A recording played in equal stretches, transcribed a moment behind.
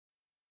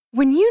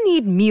When you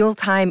need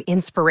mealtime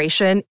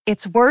inspiration,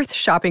 it's worth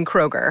shopping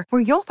Kroger,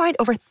 where you'll find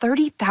over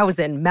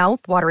 30,000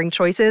 mouth-watering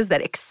choices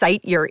that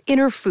excite your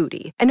inner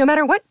foodie. And no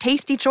matter what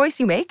tasty choice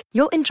you make,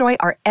 you'll enjoy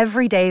our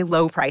everyday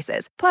low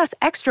prices, plus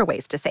extra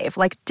ways to save,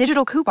 like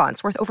digital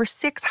coupons worth over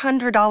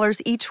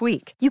 $600 each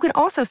week. You can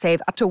also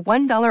save up to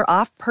 $1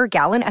 off per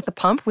gallon at the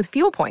pump with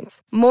fuel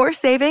points. More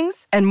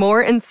savings and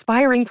more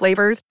inspiring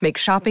flavors make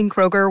shopping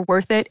Kroger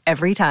worth it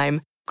every time.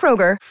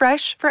 Kroger,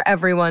 fresh for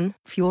everyone.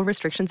 Fuel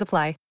restrictions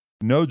apply.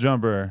 No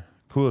Jumper,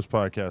 coolest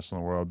podcast in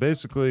the world.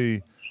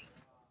 Basically,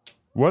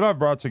 what I've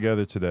brought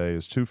together today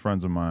is two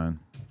friends of mine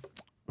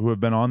who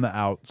have been on the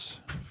outs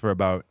for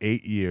about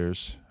 8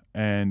 years.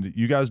 And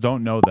you guys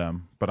don't know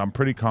them, but I'm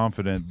pretty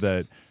confident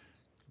that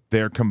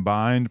their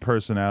combined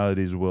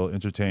personalities will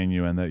entertain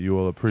you and that you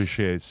will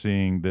appreciate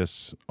seeing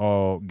this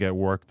all get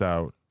worked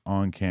out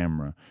on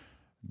camera.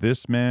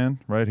 This man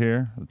right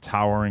here, the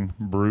towering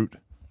brute,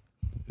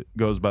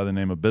 goes by the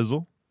name of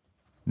Bizzle.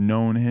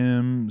 Known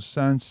him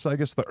since, I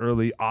guess, the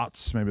early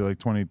aughts, maybe like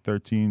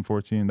 2013,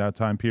 14, that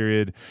time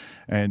period.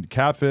 And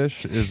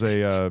Catfish is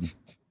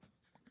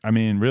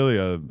really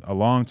a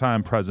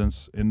long-time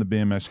presence in the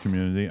BMX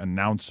community,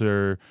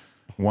 announcer,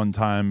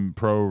 one-time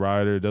pro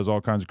rider, does all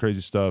kinds of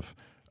crazy stuff.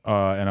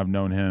 And I've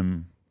known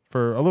him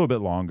for a little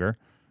bit longer.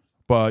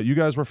 But you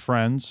guys were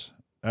friends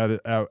at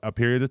a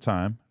period of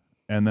time,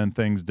 and then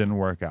things didn't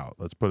work out.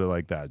 Let's put it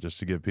like that, just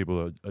to give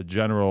people a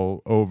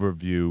general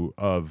overview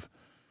of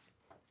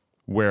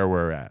where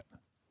we're at.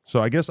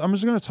 So I guess I'm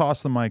just going to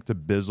toss the mic to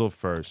Bizzle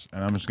first,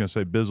 and I'm just going to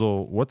say,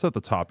 Bizzle, what's at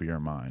the top of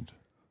your mind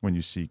when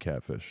you see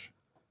Catfish?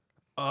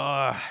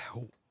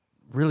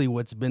 Really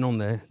what's been on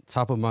the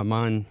top of my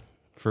mind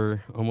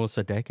for almost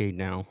a decade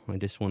now. I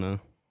just want to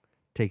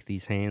take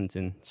these hands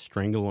and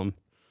strangle them,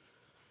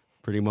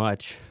 pretty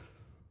much.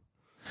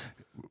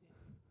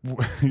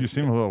 You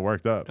seem a little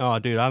worked up. Oh,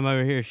 dude, I'm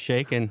over here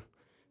shaking.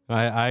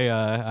 I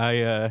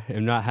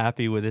am not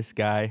happy with this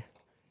guy.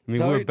 I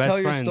mean, we're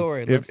best friends. Tell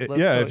your story.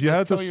 If you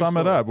had to sum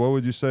it up, what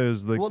would you say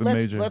is the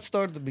major? Let's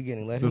start at the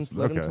beginning. Let him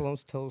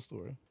tell a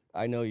story.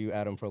 I know you,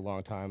 Adam, for a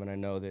long time, and I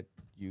know that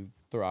you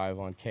thrive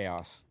on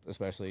chaos,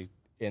 especially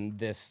in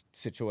this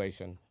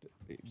situation,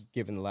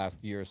 given the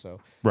last year or so.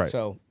 Right.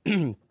 So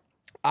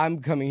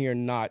I'm coming here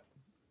not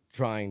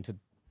trying to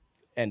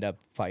end up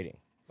fighting.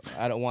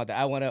 I don't want that.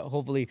 I want to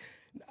hopefully.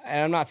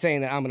 And I'm not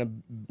saying that I'm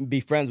going to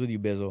be friends with you,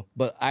 Bizzle,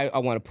 but I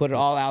want to put it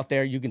all out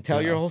there. You can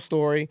tell your whole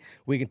story.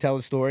 We can tell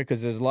the story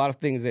because there's a lot of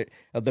things that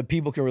the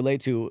people can relate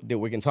to that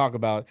we can talk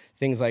about.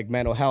 Things like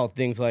mental health,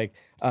 things like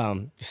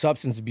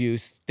substance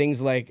abuse,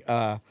 things like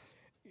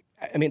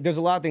there's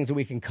a lot of things that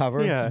we can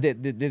cover. Yeah.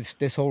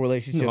 This whole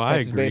relationship I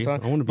touches agree. base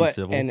on. I want to be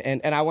civil.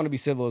 And I want to be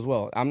civil as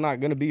well. I'm not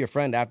going to be your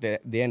friend after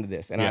the end of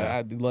this.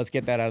 And let's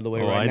get that out of the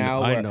way right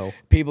now. I know.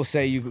 People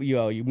say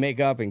you make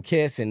up and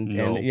kiss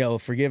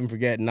and forgive and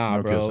forget. Nah,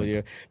 no,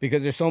 bro.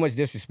 Because there's so much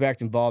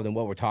disrespect involved in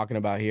what we're talking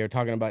about here.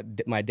 Talking about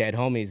my dead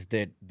homies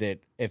that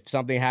if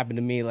something happened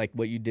to me like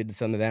what you did to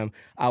some of them,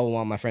 I would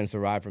want my friends to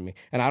ride for me.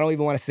 And I don't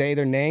even want to say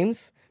their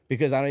names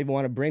because I don't even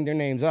want to bring their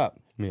names up.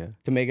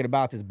 To make it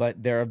about this,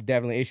 but there are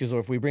definitely issues.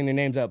 Or if we bring their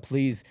names up,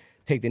 please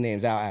take the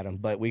names out, Adam.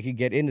 But we could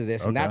get into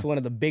this, and that's one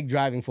of the big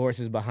driving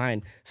forces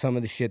behind some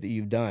of the shit that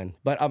you've done.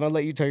 But I'm gonna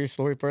let you tell your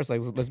story first.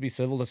 Like, let's be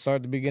civil. Let's start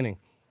at the beginning.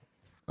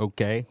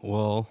 Okay.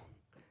 Well,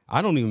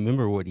 I don't even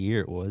remember what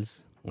year it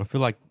was. I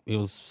feel like it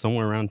was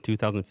somewhere around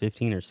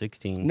 2015 or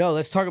 16. No,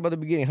 let's talk about the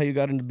beginning. How you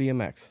got into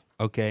BMX?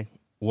 Okay.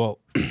 Well,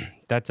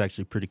 that's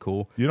actually pretty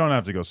cool. You don't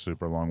have to go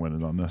super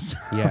long-winded on this.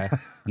 Yeah,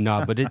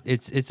 no, but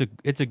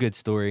it's a good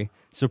story.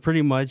 So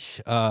pretty much,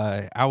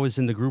 I was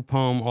in the group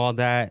home, all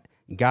that,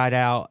 got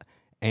out,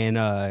 and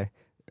I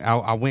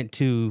went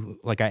to,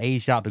 like, I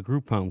aged out the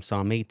group home, so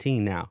I'm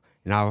 18 now,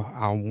 and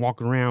I'm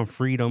walking around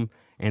Freedom,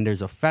 and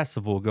there's a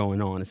festival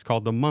going on. It's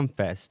called the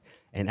Mumfest,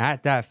 and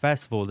at that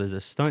festival, there's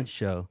a stunt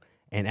show,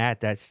 and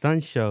at that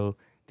stunt show,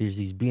 there's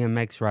these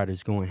BMX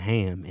riders going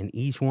ham, and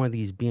each one of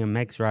these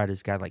BMX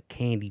riders got like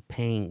candy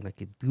paint,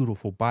 like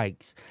beautiful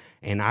bikes.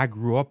 And I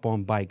grew up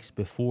on bikes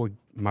before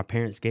my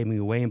parents gave me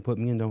away and put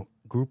me in the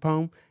group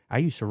home. I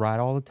used to ride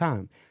all the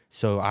time,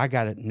 so I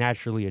got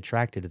naturally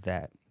attracted to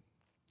that.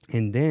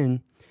 And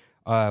then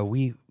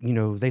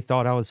they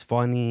thought I was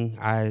funny.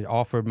 I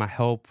offered my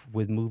help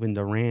with moving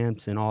the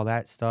ramps and all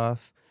that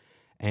stuff,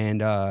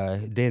 and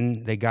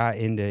then they got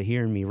into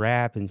hearing me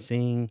rap and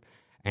sing.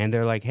 And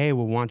they're like, hey,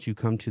 well, why don't you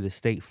come to the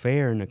state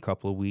fair in a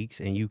couple of weeks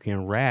and you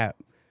can rap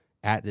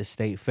at the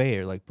state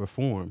fair, like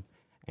perform.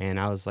 And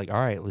I was like, all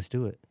right, let's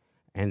do it.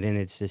 And then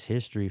it's just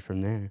history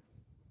from there.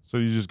 So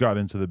you just got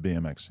into the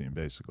BMX scene,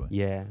 basically.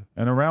 Yeah.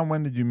 And around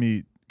when did you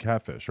meet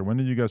Catfish, or when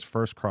did you guys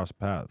first cross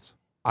paths?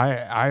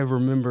 I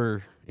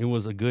remember it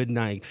was a good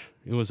night.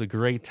 It was a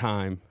great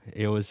time.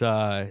 It was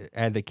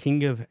at the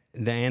King of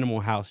the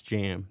Animal House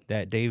Jam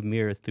that Dave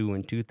Mirra threw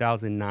in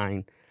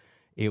 2009.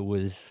 It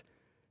was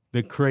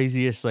the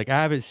craziest. Like,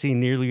 I haven't seen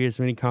nearly as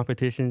many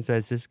competitions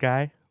as this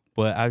guy,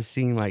 but I've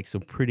seen like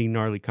some pretty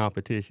gnarly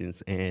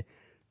competitions, and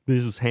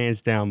this was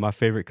hands down my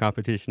favorite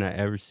competition I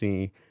ever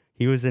seen.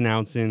 He was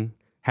announcing,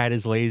 had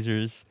his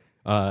lasers.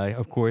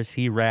 Of course,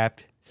 he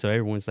rapped, so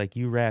everyone's like,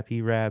 "You rap,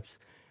 he raps."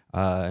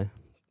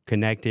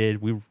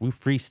 Connected. We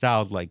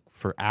freestyled like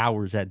for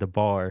hours at the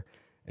bar.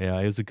 Yeah,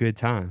 it was a good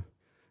time,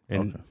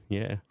 and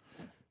yeah.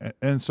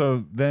 And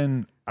so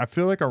then I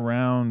feel like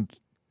around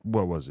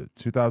what was it,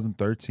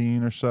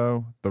 2013 or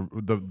so,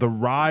 the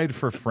ride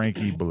for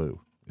Frankie Blue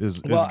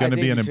is going to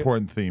be an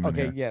important theme.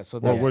 Okay, in here. yeah. So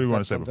what do you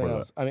want to say before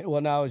else. that? I mean,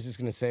 well, now I was just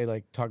going to say,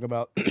 like, talk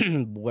about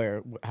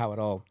how it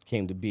all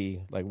came to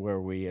be, like where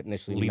we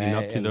initially leading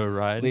met up to the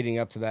ride, leading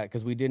up to that,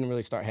 because we didn't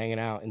really start hanging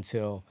out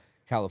until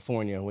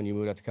California, when you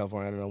moved out to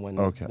California. I don't know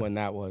when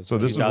that was. So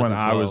this is when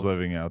I was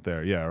living out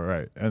there. Yeah,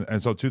 right.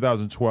 And so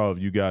 2012,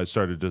 you guys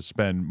started to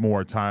spend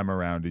more time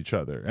around each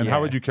other. And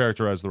how would you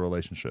characterize the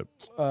relationship?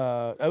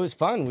 It was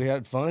fun. We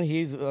had fun.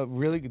 He's a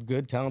really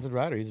good, talented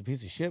writer. He's a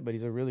piece of shit, but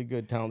he's a really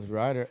good, talented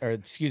writer. Or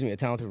excuse me, a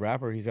talented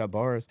rapper. He's got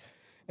bars,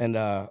 and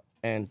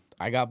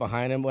I got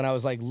behind him when I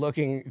was like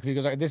looking,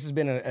 because this has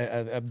been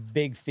a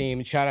big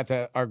theme. Shout out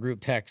to our group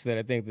text that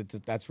I think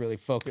that's really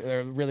focused,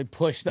 really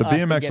pushed the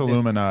BMX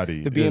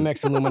Illuminati. The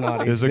BMX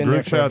Illuminati is a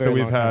group chat that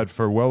we've had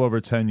for well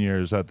over 10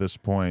 years at this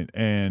point,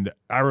 and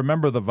I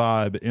remember the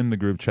vibe in the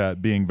group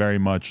chat being very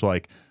much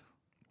like,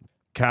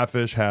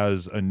 Catfish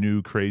has a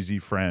new crazy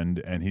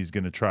friend, and he's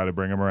going to try to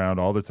bring him around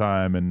all the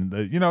time. And,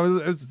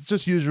 it's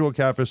just usual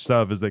Catfish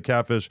stuff, is that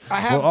Catfish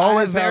will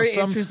always have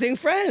some interesting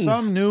friends.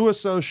 Some new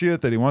associate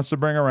that he wants to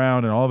bring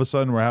around, and all of a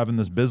sudden we're having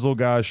this Bizzle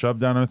guy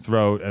shoved down our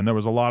throat. And there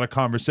was a lot of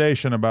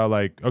conversation about,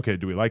 like, okay,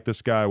 do we like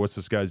this guy? What's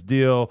this guy's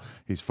deal?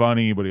 He's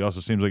funny, but he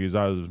also seems like he's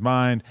out of his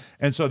mind.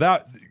 And so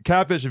that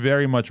Catfish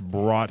very much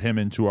brought him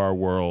into our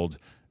world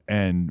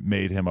and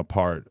made him a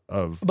part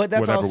of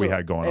whatever we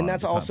had going on. And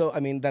that's also, I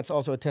mean, that's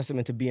also a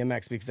testament to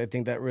BMX, because I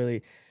think that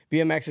really,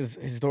 BMX is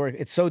historic.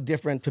 It's so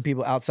different to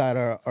people outside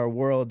our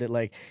world that,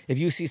 like, if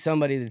you see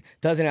somebody that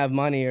doesn't have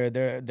money, or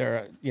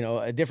they're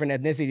a different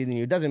ethnicity than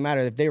you, it doesn't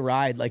matter if they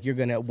ride, like, you're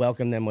gonna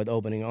welcome them with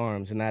opening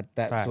arms. And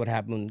that's what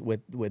happened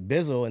with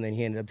Bizzle, and then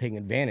he ended up taking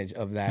advantage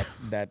of that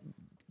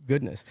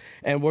goodness.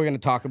 And we're going to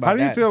talk about that. How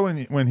do you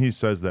feel when he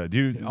says that? Do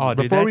you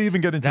before we even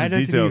get into the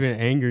details?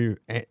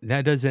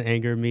 That doesn't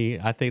anger me.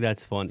 I think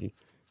that's funny.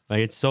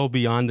 Like, it's so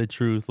beyond the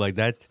truth. Like,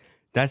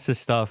 that's the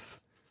stuff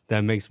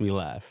that makes me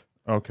laugh.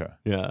 Okay.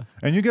 Yeah.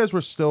 And you guys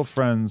were still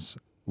friends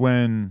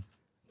when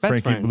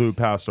Frankie Blue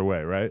passed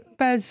away, right?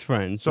 Best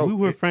friends. So we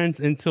were friends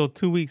until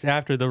 2 weeks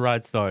after the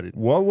ride started.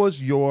 What was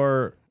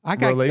your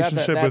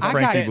relationship with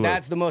Frankie Blue?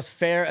 That's the most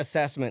fair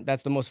assessment.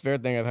 That's the most fair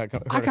thing I've heard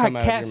come out of your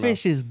mouth.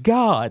 Catfish is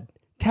God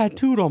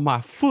tattooed on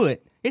my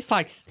foot. It's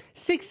like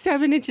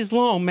 6-7 inches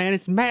long, man.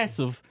 It's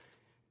massive.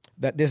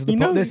 This is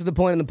the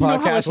point in the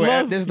podcast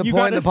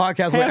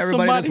where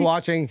everybody that's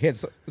watching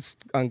hits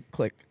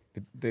click.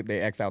 They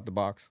X out the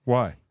box.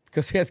 Why?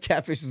 Because he has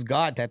Catfish is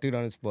God tattooed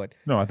on his foot.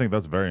 No, I think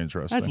that's very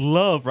interesting. That's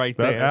love right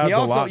there. That adds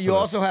a lot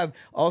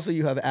to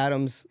you have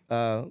Adam's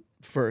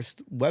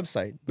first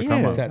website. The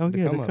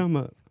Come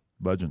Up.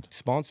 Legend.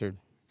 Sponsored.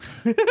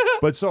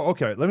 But so,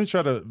 okay, let me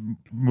try to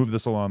move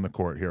this along the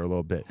court here a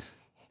little bit.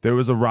 There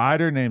was a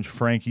rider named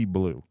Frankie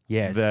Blue.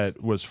 Yes.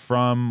 That was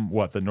from,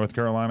 the North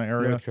Carolina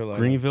area? North Carolina.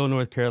 Greenville,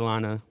 North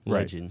Carolina.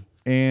 Legend.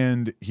 Right.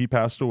 And he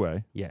passed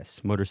away.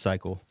 Yes,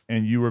 motorcycle.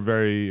 And you were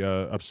very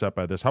upset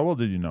by this. How well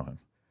did you know him?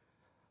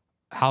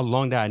 How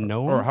long did I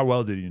know him? Or how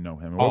well did you know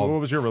him? What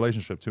was your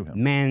relationship to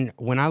him? Man,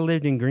 when I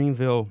lived in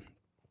Greenville,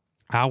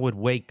 I would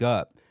wake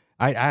up.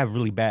 I have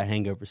really bad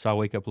hangovers, so I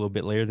wake up a little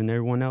bit later than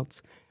everyone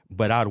else.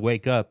 But I'd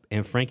wake up,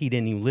 and Frankie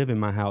didn't even live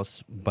in my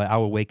house, but I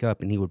would wake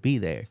up, and he would be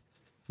there.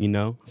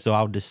 So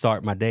I would just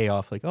start my day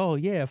off like, oh,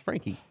 yeah,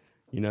 Frankie,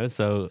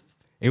 so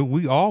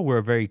we all were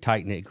a very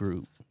tight-knit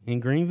group.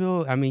 In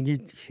Greenville, I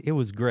mean, it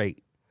was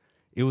great.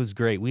 It was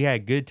great. We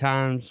had good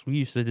times. We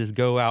used to just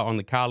go out on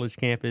the college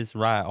campus,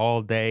 ride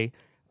all day.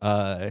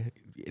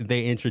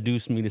 They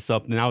introduced me to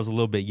something. I was a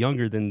little bit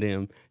younger than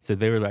them, so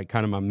they were like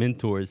kind of my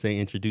mentors. They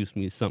introduced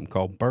me to something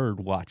called bird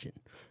watching.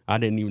 I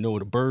didn't even know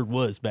what a bird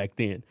was back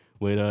then.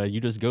 When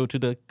you just go to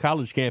the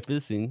college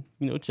campus and,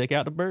 check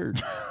out the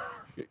birds.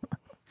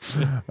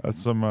 That's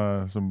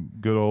some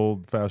good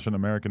old fashioned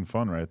American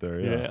fun right there.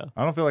 Yeah.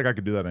 I don't feel like I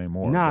could do that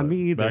anymore. Nah, me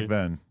either.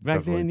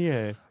 Back then,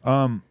 yeah.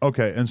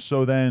 Okay, and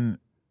so then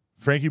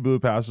Frankie Blue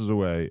passes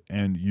away,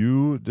 and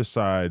you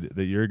decide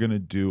that you're gonna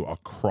do a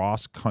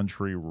cross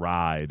country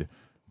ride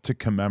to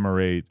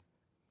commemorate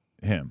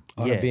him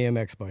on a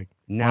BMX bike.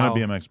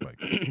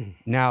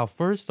 Now,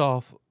 first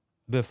off,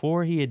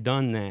 before he had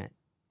done that,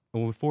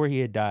 or before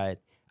he had died,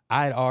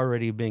 I'd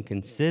already been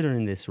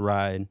considering this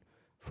ride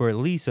for at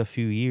least a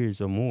few years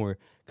or more,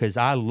 because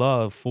I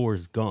love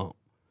Forrest Gump.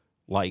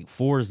 Like,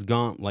 Forrest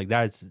Gump, like,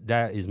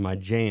 that is my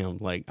jam.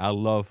 Like, I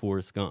love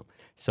Forrest Gump.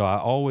 So I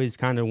always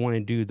kind of want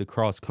to do the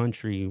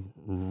cross-country,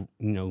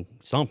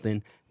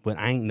 something, but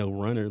I ain't no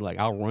runner. Like,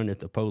 I'll run if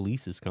the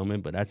police is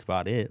coming, but that's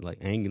about it. Like,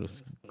 I ain't going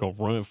to go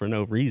run for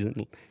no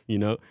reason,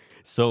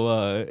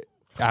 So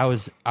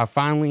I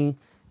finally,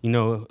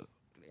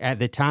 at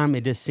the time,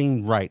 it just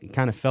seemed right. It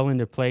kind of fell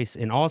into place.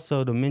 And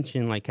also to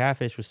mention, like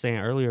Catfish was saying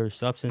earlier,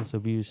 substance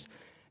abuse.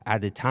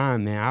 At the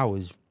time, man, I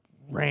was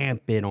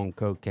rampant on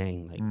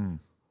cocaine, like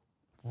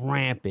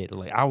rampant.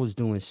 Like I was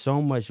doing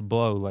so much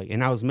blow, like,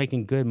 and I was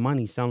making good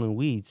money selling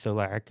weed, so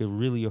like I could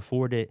really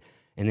afford it.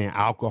 And then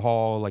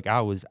alcohol, like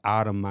I was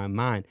out of my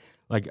mind.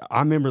 Like I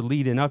remember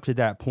leading up to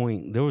that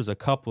point, there was a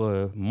couple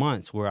of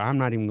months where I'm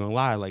not even gonna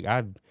lie, like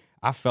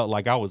I felt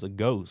like I was a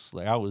ghost,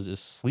 like I was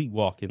just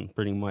sleepwalking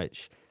pretty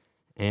much,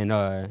 and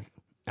I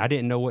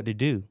didn't know what to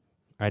do.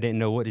 I didn't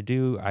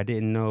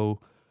know,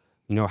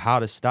 how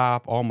to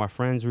stop. All my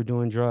friends were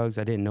doing drugs.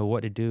 I didn't know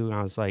what to do. And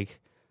I was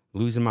like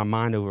losing my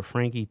mind over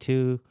Frankie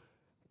too.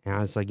 And I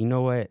was like, you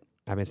know what?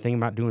 I've been thinking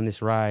about doing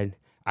this ride.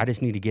 I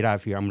just need to get out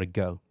of here. I'm gonna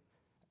go.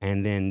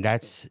 And then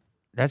that's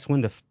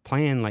when the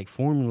plan like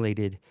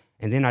formulated.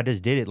 And then I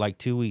just did it like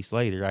 2 weeks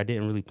later. I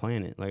didn't really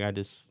plan it. Like I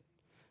just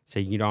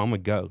said, I'm gonna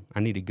go. I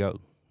need to go.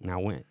 And I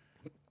went.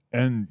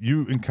 And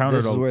you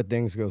encountered this is where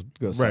things go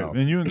right, south.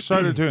 and you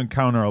started to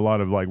encounter a lot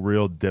of like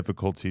real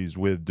difficulties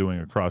with doing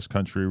a cross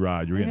country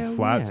ride. You were getting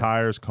flat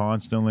tires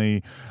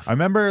constantly. I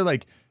remember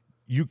like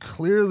you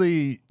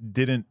clearly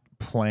didn't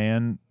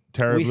plan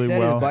terribly well.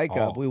 We set his bike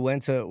up. We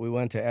went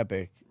to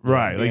Epic.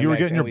 Right, like you were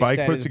getting your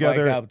bike put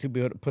together. Bike up to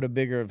be able to put a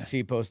bigger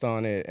C post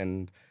on it,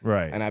 and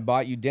right. I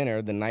bought you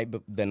dinner the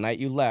night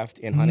you left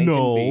in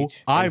Huntington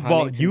Beach. I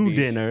bought you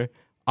dinner.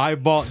 I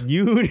bought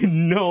you.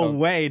 No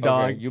way,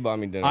 dog. Okay, you bought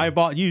me dinner. I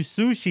bought you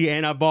sushi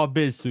and I bought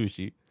Biz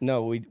sushi.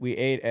 No, we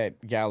ate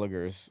at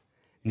Gallagher's.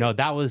 No,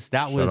 that was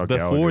out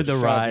before the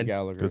ride.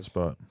 Good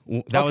spot.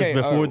 That was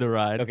before the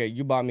ride. Okay,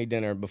 you bought me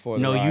dinner before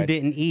the ride. No, you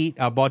didn't eat.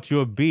 I bought you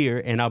a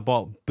beer and I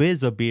bought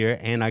Biz a beer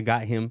and I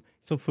got him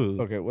some food.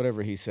 Okay,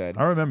 whatever he said.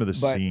 I remember the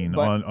scene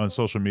on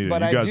social media.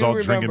 But You guys all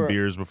drinking remember,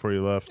 beers before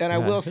you left. And I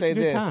will say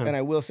this. time. And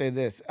I will say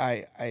this.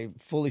 I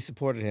fully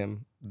supported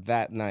him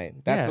that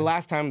night. That's the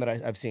last time that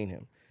I've seen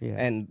him. Yeah.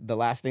 And the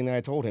last thing that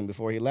I told him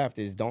before he left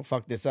is don't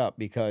fuck this up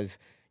because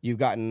you've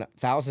gotten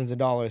thousands of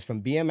dollars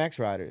from BMX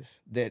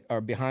riders that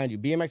are behind you.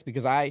 BMX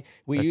because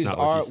we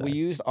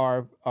used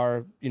our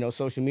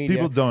social media.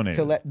 People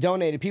donated.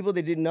 Donated people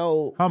that didn't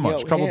know how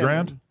much? Couple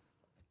grand?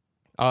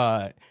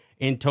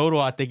 In total,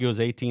 I think it was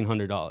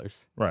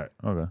 $1,800. Right.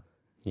 Okay.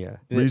 Yeah.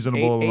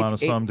 Reasonable amount of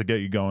sum to get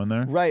you going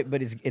there. Right,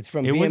 but it's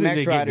from It wasn't to BMX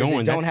get riders going,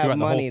 that don't that's have throughout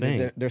the whole money. thing.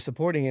 That they're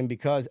supporting him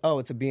because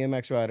it's a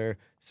BMX rider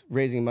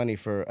raising money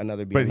for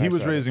another BMX But he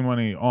was rider. raising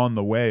money on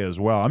the way as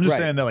well. I'm just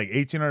saying that like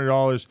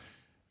 $1,800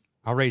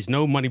 I raised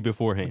no money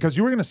beforehand. because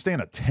you were going to stay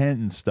in a tent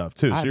and stuff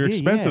too, so your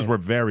expenses were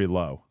very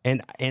low.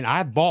 And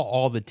I bought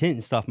all the tent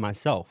and stuff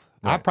myself.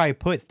 Right. I probably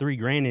put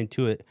 $3,000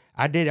 into it.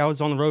 I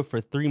was on the road for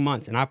 3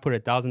 months and I put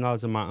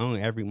 $1,000 of my own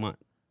every month.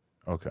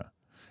 Okay.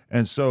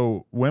 And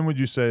so when would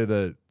you say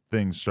that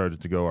things started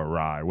to go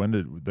awry? When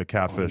did the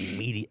catfish?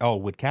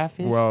 With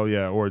catfish? Well,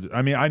 yeah. Or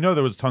I mean, I know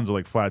there was tons of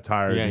like flat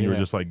tires, and you were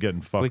just like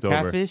getting fucked with over.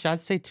 catfish, I'd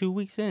say 2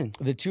 weeks in.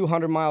 The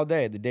 200-mile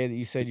day, the day that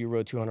you said you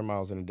rode 200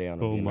 miles in a day on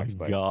a BMX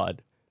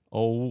bike.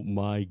 Oh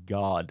my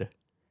God.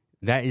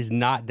 That is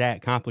not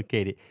that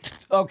complicated.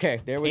 Okay,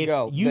 there we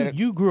go.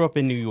 You grew up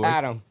in New York.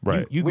 Adam.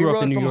 Right. You We grew up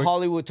rode in New from York.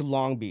 Hollywood to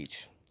Long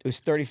Beach. It was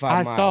 35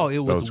 I miles. saw it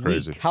was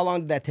crazy. weak. How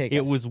long did that take us?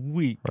 It was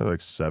weak. Probably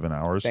like 7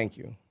 hours. Thank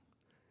you.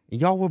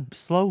 Y'all were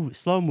slow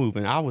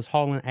moving. I was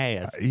hauling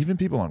ass. Even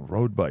people on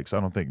road bikes, I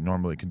don't think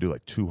normally can do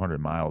like 200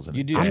 miles.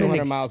 You do I'm an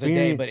 200 miles a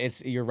day, but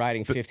experienced- you're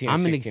riding 15 or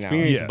I'm an 16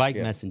 experienced hours. bike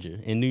messenger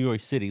in New York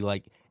City.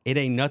 Like it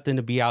ain't nothing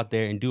to be out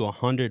there and do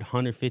 100,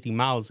 150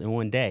 miles in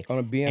one day. On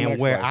a BMX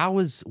and where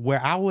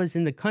bike. I was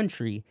in the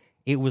country,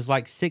 it was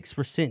like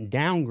 6%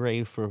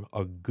 downgrade for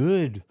a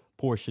good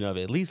portion of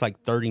it, at least like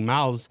 30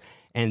 miles.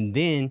 And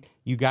then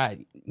you got,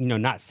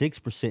 not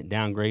 6%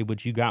 downgrade,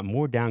 but you got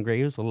more downgrade.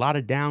 It was a lot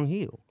of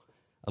downhill.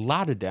 A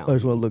lot of downhill. I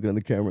just want to look in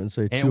the camera and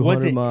say And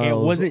 200 miles it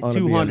wasn't on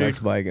 200, a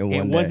BMX bike in one day.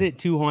 It wasn't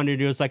 200.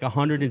 It was like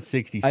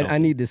 160 something. I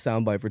need this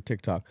soundbite for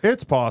TikTok.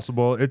 It's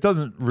possible. It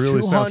doesn't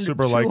really sound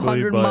super likely.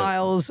 200 but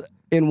miles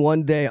in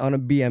one day on a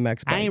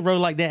BMX bike. I ain't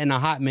rode like that in a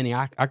hot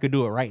minute. I could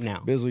do it right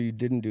now. Bizzle, you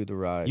didn't do the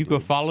ride. You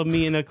could follow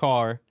me in a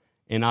car,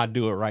 and I'd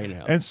do it right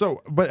now. And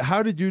so, but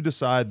how did you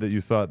decide that you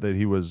thought that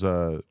he was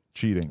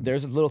cheating?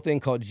 There's a little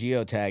thing called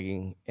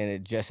geotagging, and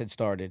it just had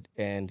started,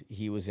 and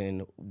he was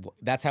in.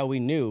 That's how we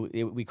knew.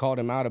 We called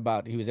him out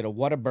about he was at a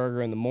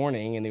Whataburger in the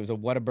morning, and there was a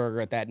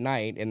Whataburger at that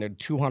night, and they're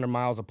 200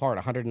 miles apart,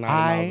 190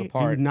 miles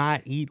apart. I do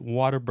not eat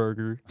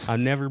Whataburger. I've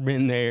never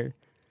been there.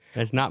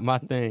 That's not my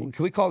thing.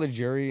 Can we call the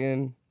jury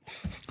in?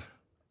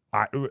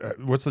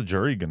 What's the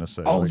jury gonna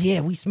say? Oh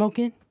yeah, we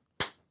smoking?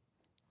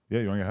 Yeah,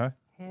 you want to get high?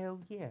 Hell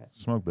yeah.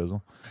 Smoke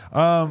Bizzle.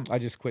 I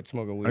just quit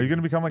smoking weed. Are you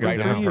gonna become like right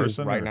a now? different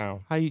person? Right or-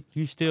 now. How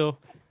you still?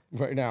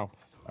 Right now.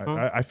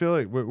 I feel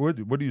like what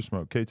do you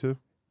smoke? K2?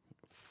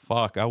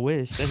 Fuck, I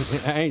wish.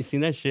 I ain't seen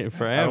that shit in I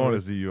forever. want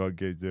to see you on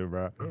K2,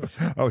 bro.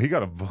 Oh, he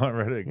got a blunt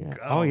ready. To Yeah.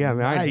 go. Oh yeah,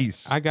 man.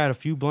 Nice. I got a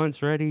few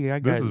blunts ready.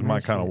 This is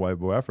my kind of white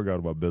boy. I forgot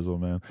about Bizzle,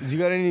 man. You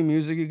got any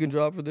music you can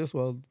drop for this?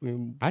 Well,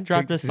 I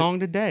dropped a song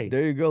today.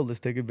 There you go. Let's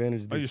take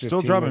advantage of Oh, these you're still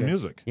 15 dropping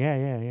minutes. music?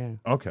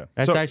 Yeah. Okay.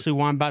 That's so, actually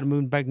why I'm about to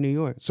move back to New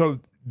York. So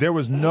there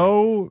was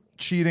no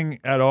cheating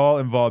at all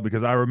involved,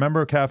 because I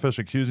remember Catfish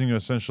accusing you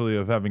essentially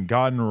of having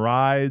gotten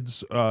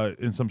rides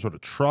in some sort of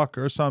truck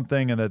or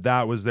something, and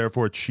that was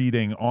therefore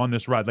cheating on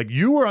this ride. Like,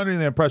 you were under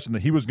the impression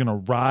that he was going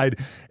to ride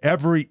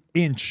every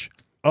inch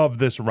of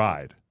this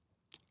ride.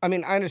 I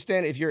mean, I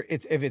understand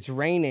if it's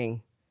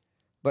raining,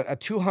 but a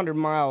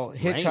 200-mile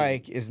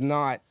hitchhike is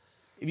not.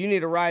 If you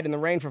need a ride in the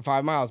rain for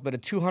 5 miles, but a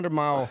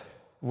 200-mile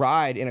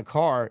ride in a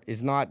car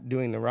is not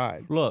doing the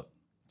ride. Look.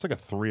 It's like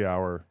a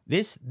 3-hour.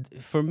 This,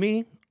 for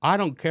me, I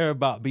don't care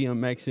about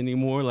BMX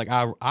anymore. Like,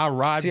 I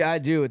ride. See, I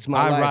do. It's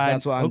my life.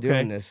 That's why I'm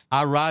doing this.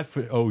 I ride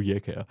for. Oh yeah,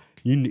 Cal.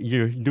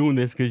 You're doing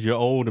this because you're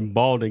old and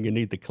balding and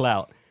need the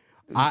clout.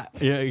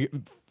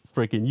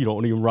 Freaking, you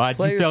don't even ride.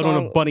 You fell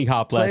on a bunny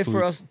hop last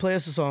week. Play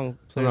us a song.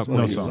 No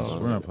songs.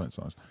 We're not playing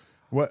songs.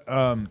 What?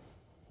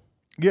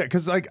 Yeah,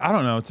 because like, I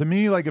don't know. To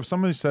me, like, if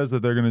somebody says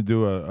that they're going to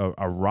do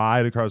a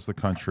ride across the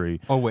country.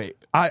 Oh wait,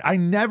 I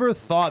never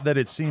thought that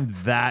it seemed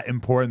that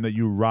important that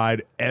you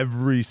ride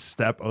every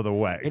step of the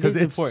way, because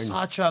it's important.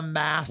 Such a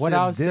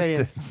massive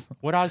distance.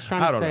 What I was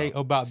trying to say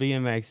about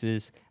BMX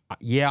is,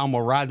 yeah, I'm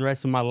gonna ride the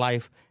rest of my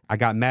life. I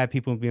got mad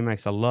people in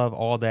BMX. I love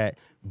all that,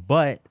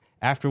 but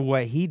after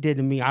what he did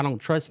to me, I don't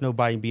trust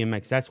nobody in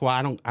BMX. That's why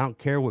I don't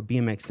care what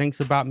BMX thinks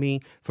about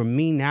me. For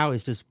me now,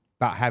 it's just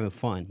about having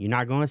fun. You're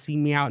not going to see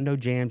me out in no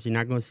jams. You're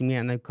not going to see me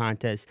out in no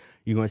contests.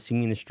 You're going to see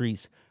me in the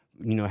streets,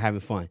 having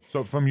fun.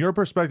 So from your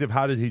perspective,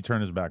 how did he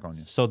turn his back on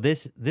you? So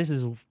this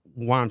is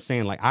why I'm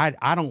saying, like,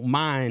 I don't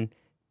mind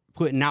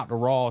putting out the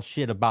raw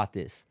shit about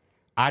this.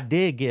 I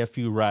did get a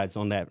few rides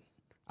on that.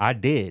 I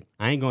did.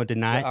 I ain't going to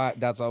deny it.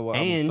 That's all.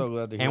 I'm so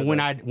glad to hear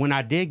that. And when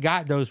I did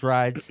got those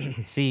rides,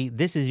 see,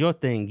 this is your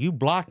thing. You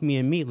blocked me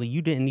immediately.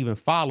 You didn't even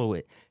follow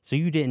it, so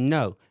you didn't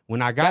know.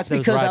 When I got those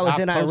rides, because I was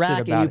in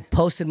Iraq and you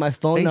posted my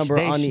phone number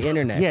on the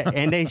internet. Yeah,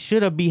 and they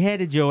should have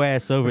beheaded your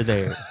ass over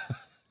there.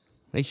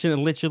 They should have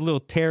lit your little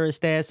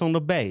terrorist ass on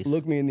the base.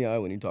 Look me in the eye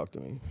when you talk to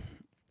me.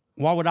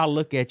 Why would I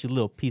look at your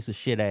little piece of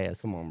shit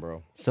ass? Come on,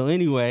 bro. So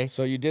anyway.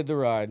 So you did the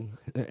ride.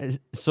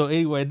 So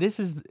anyway, this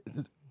is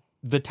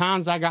the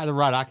times I got the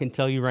ride. I can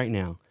tell you right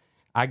now.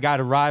 I got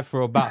a ride for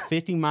about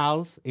 50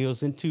 miles. It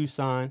was in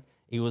Tucson.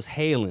 It was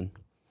hailing.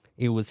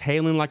 It was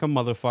hailing like a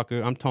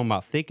motherfucker. I'm talking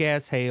about thick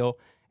ass hail.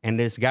 And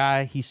this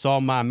guy, he saw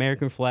my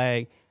American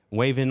flag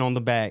waving on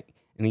the back,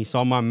 and he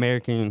saw my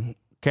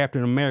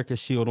Captain America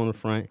shield on the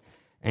front,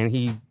 and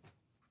he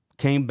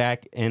came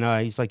back and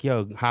he's like,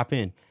 yo, hop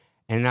in.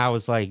 And I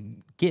was like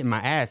getting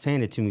my ass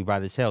handed to me by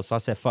this hail. So I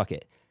said, fuck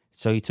it.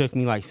 So he took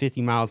me like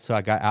 50 miles till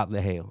I got out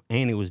the hail,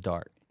 and it was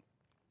dark.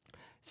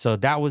 So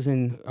that was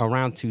in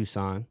around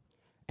Tucson.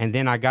 And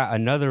then I got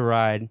another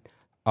ride.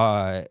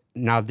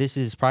 Now this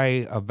is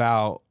probably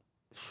about,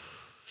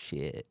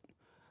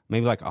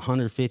 maybe like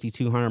 150,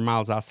 200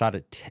 miles outside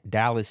of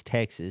Dallas,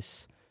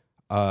 Texas.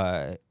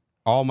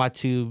 All my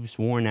tubes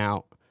worn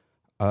out.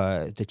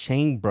 The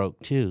chain broke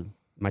too.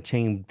 My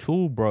chain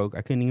tool broke.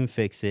 I couldn't even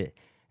fix it.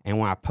 And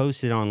when I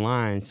posted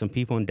online, some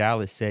people in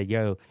Dallas said,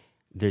 yo,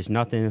 there's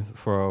nothing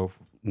for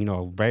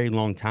a very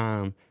long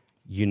time.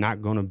 You're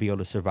not going to be able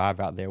to survive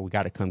out there. We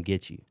got to come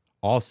get you.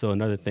 Also,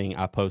 another thing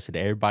I posted that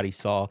everybody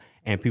saw,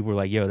 and people were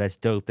like, yo, that's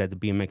dope that the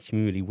BMX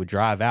community would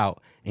drive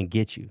out and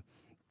get you.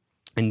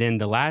 And then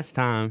the last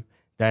time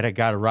that I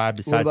got a ride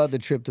besides... What about the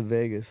trip to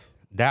Vegas?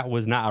 That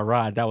was not a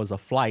ride. That was a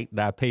flight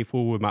that I paid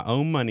for with my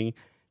own money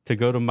to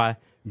go to my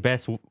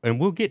best... And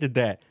we'll get to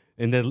that.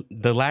 And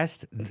the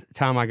last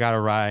time I got a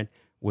ride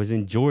was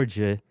in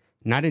Georgia.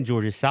 Not in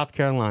Georgia, South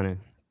Carolina.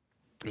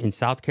 In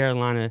South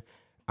Carolina,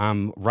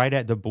 I'm right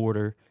at the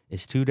border.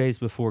 It's 2 days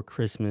before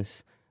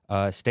Christmas.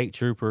 State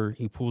trooper,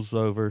 he pulls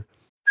over.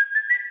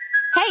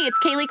 Hey, it's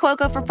Kaylee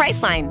Cuoco for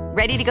Priceline.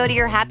 Ready to go to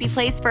your happy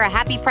place for a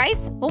happy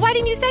price? Well, why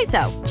didn't you say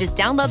so? Just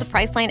download the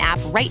Priceline app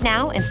right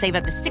now and save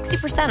up to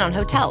 60% on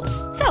hotels.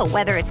 So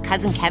whether it's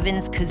Cousin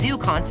Kevin's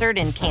Kazoo Concert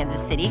in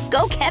Kansas City,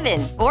 go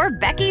Kevin, or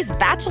Becky's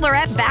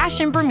Bachelorette Bash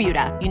in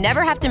Bermuda, you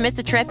never have to miss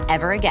a trip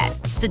ever again.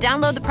 So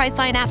download the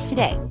Priceline app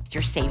today.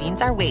 Your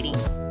savings are waiting.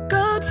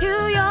 Go to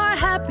your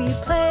happy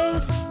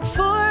place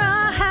for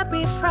a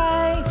happy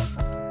price.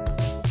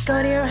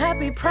 Go to your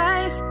happy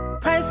price,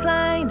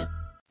 Priceline.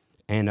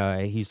 And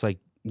he's like,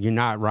 you're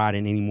not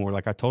riding anymore.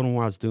 Like, I told him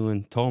what I was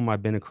doing, told him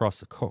I'd been across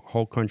the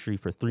whole country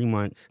for 3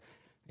 months,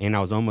 and I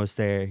was almost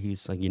there.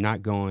 He's like, you're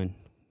not going.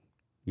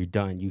 You're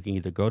done. You can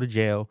either go to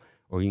jail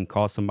or you can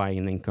call somebody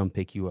and then come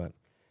pick you up.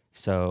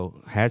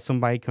 So had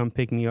somebody come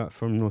pick me up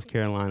from North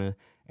Carolina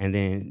and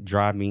then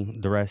drive me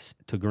the rest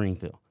to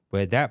Greenville.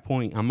 But at that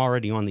point, I'm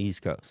already on the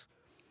East Coast.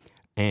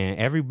 And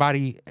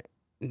everybody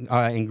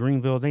in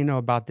Greenville, they know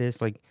about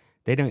this. Like,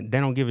 they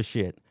don't give a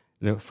shit.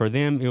 For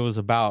them, it was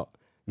about,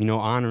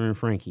 honoring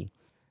Frankie.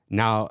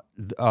 Now,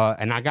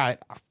 and I got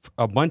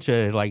a bunch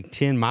of like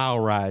 10-mile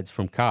rides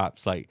from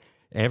cops, like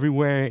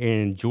everywhere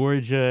in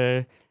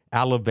Georgia,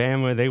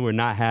 Alabama. They were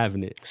not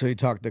having it. So you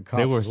talked to cops.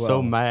 They were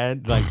so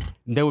mad. Like,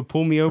 they would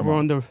pull me over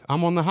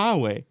I'm on the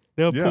highway.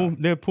 They'll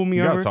pull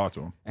me over. You gotta talk to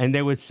them. And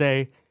they would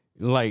say,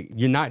 like,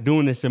 you're not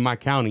doing this in my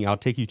county. I'll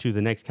take you to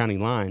the next county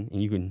line and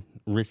you can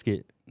risk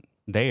it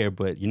there,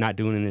 but you're not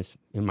doing this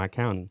in my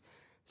county.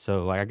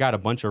 So like I got a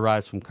bunch of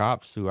rides from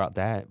cops throughout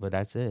that, but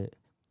that's it.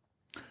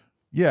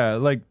 Yeah,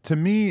 like to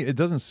me, it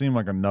doesn't seem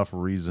like enough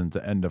reason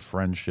to end a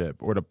friendship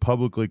or to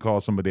publicly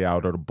call somebody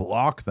out or to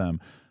block them.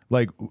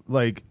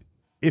 Like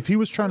if he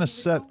was trying to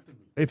set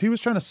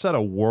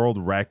a world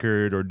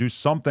record or do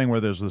something where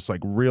there's this like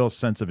real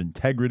sense of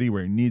integrity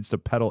where he needs to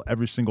pedal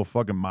every single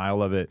fucking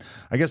mile of it,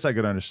 I guess I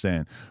could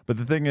understand. But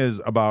the thing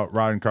is about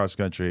riding cross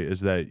country is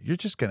that you're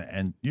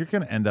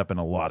gonna end up in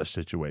a lot of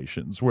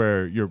situations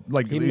where you're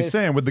like he's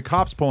saying with the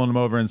cops pulling him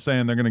over and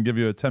saying they're gonna give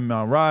you a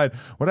 10-mile ride,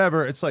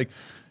 whatever. It's like,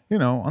 you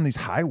know, on these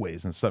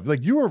highways and stuff.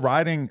 Like you were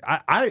riding,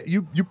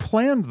 you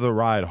planned the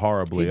ride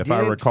horribly, if I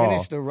recall. He didn't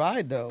finish the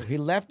ride though. He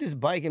left his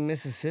bike in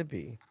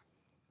Mississippi.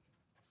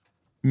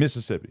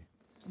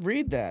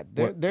 Read that.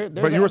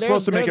 But you were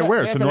supposed to make it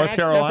where? To North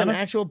Carolina? That's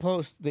an actual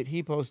post that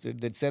he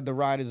posted that said the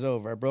ride is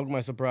over. I broke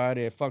my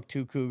sobriety. I fucked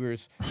 2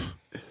 cougars.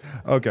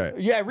 Okay.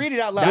 Yeah, read it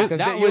out loud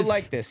because you'll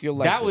like this.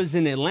 That was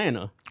in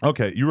Atlanta.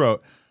 Okay, you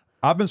wrote,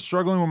 I've been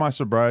struggling with my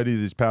sobriety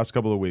these past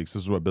couple of weeks.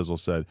 This is what Bizzle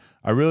said.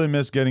 I really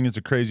miss getting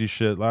into crazy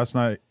shit. Last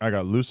night, I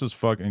got loose as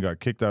fuck and got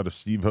kicked out of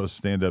Steve-O's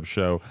stand-up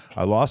show.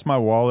 I lost my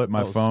wallet,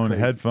 my phone,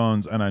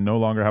 headphones, and I no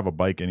longer have a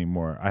bike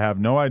anymore. I have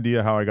no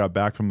idea how I got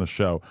back from the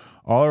show.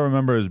 All I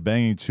remember is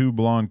banging 2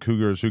 blonde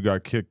cougars who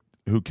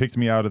kicked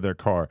me out of their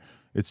car.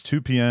 It's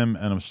 2 p.m.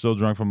 and I'm still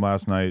drunk from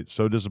last night.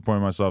 So disappointed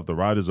in myself. The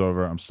ride is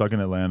over. I'm stuck in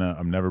Atlanta.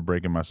 I'm never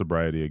breaking my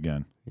sobriety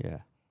again. Yeah.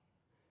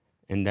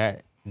 And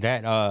that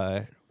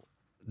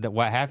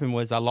what happened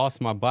was I lost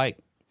my bike,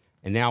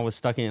 and then I was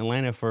stuck in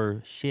Atlanta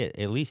for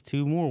at least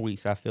 2 more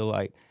weeks, I feel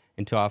like,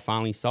 until I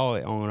finally saw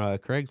it on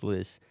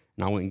Craigslist,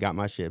 and I went and got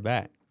my shit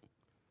back.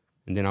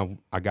 And then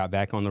I got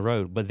back on the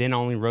road. But then I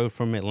only rode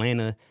from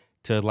Atlanta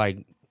to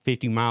like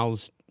 50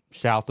 miles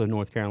south of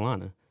North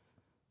Carolina.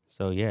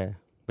 So, yeah.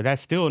 But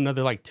that's still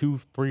another like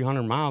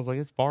 200-300 miles. Like,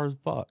 it's far as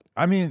fuck.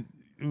 I mean,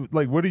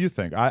 like, what do you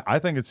think? I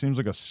think it seems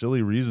like a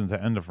silly reason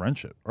to end a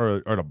friendship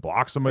or to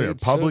block somebody or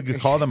publicly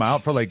call them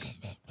out for like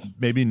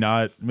maybe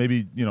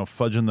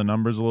fudging the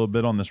numbers a little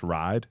bit on this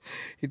ride.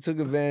 He took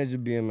advantage of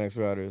BMX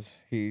riders.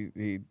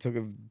 He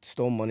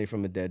stole money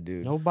from a dead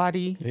dude.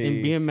 Nobody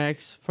in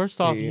BMX.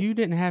 First off, you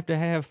didn't have to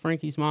have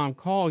Frankie's mom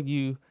call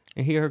you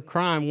and hear her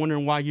crying,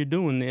 wondering why you're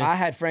doing this. I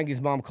had Frankie's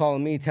mom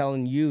calling me,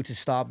 telling you to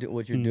stop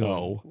what you're doing.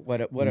 No.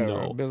 Whatever.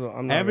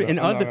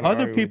 No.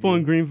 Other people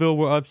in Greenville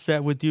were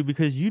upset with you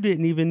because you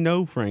didn't even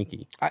know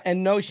Frankie.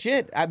 And no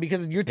shit,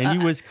 because you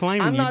was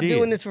claiming I'm not you did.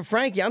 doing this for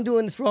Frankie. I'm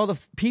doing this for all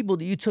the people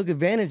that you took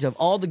advantage of.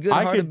 All the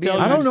good-hearted BMX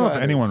I don't know riders.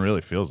 if anyone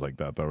really feels like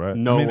that, though, right?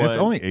 No, I mean, it's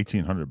only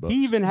 $1,800.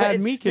 He even had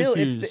me still,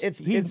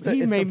 confused.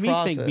 He made me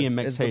think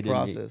BMX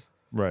hated me.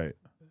 Right.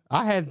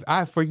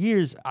 I for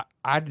years,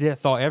 I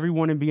thought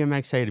everyone in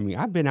BMX hated me.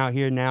 I've been out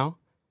here now.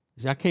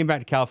 I came back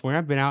to California.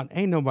 I've been out.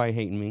 Ain't nobody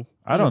hating me.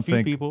 I don't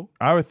think people.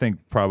 I would think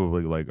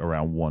probably like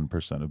around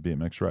 1% of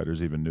BMX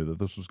riders even knew that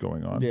this was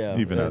going on. Yeah,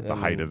 even at the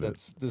height of it.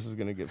 This is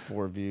gonna get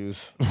 4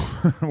 views.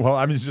 Well,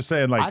 I'm just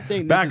saying, like, I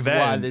think back this is then,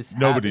 why this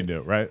nobody happened.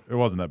 knew, right? It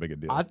wasn't that big a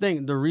deal. I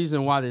think the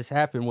reason why this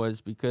happened was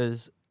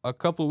because a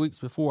couple of weeks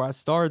before I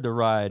started the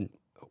ride,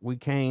 we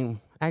came.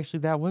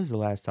 Actually, that was the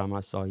last time I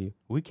saw you.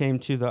 We came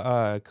to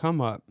the come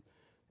up,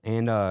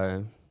 and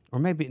or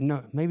maybe it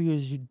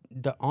was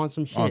on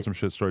some shit. On some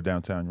shit store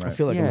downtown, right? I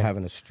feel like I'm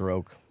having a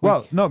stroke.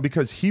 Well, no,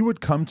 because he would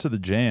come to the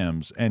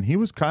jams and he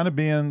was kind of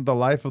being the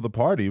life of the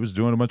party. He was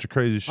doing a bunch of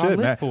crazy shit.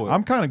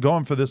 I'm kind of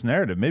going for this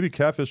narrative. Maybe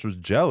Catfish was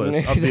jealous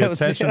of the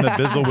attention that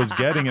Bizzle was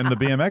getting in the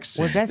BMX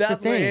scene. Well, that's the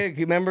thing.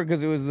 Remember,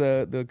 because it was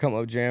the come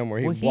up jam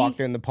where he walked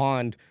in the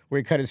pond where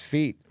he cut his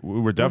feet.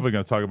 We're definitely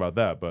going to talk about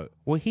that, but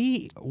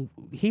he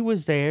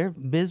was there.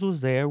 Biz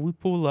was there. We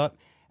pull up,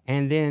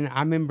 and then I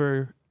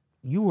remember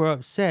you were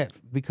upset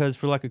because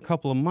for like a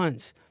couple of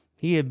months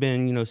he had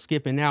been,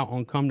 skipping out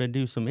on come to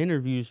do some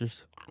interviews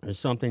or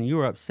something. You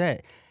were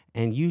upset,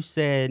 and you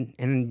said,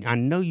 and I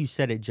know you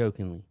said it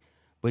jokingly,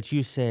 but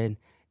you said,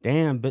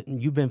 "Damn, but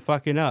you've been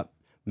fucking up.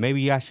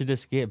 Maybe I should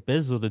just get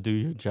Bizzle to do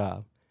your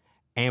job."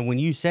 And when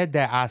you said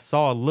that, I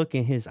saw a look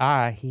in his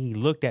eye. He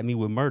looked at me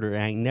with murder.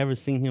 I ain't never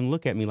seen him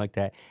look at me like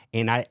that.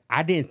 And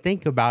I didn't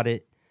think about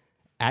it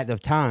at the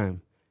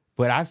time.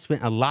 But I've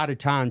spent a lot of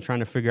time trying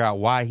to figure out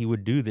why he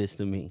would do this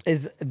to me.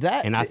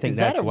 And I think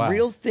that's a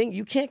real thing?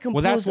 You can't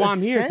compose. Well, that's why I'm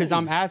here, because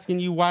I'm asking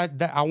you why.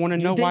 I want to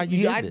know why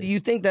you did this. You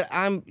think that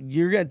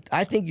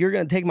I think you're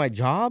gonna take my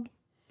job?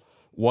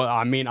 Well,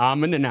 I mean,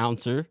 I'm an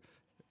announcer.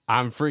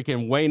 I'm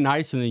freaking way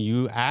nicer than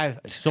you.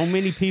 So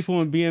many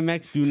people in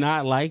BMX do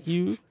not like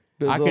you.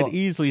 Bizzle, I could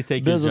easily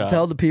take your job.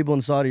 Tell the people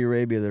in Saudi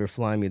Arabia that are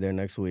flying me there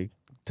next week.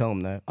 Tell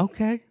them that.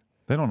 Okay.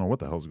 They don't know what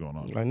the hell's going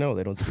on. I know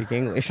they don't speak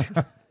English.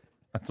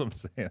 That's what I'm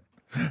saying.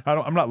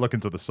 I'm not looking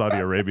to the Saudi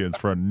Arabians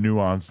for a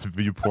nuanced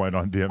viewpoint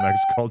on BMX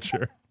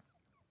culture.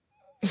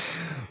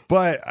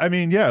 But I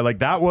mean, yeah, like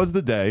that was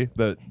the day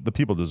that the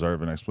people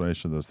deserve an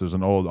explanation of this. There's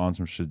an old On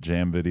Some Shit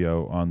Jam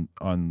video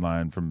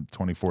online from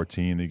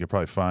 2014 that you could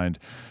probably find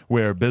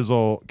where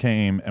Bizzle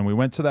came and we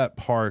went to that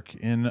park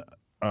in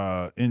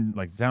in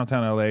like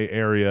downtown LA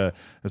area.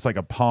 It's like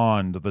a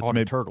pond that's All the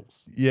maybe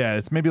turtles. Yeah,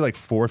 it's maybe like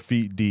 4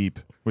 feet deep,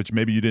 which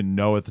maybe you didn't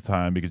know at the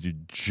time because you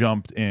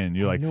jumped in.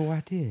 You're like, no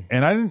idea.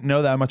 and I didn't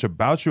know that much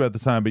about you at the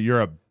time, but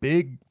you're a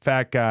big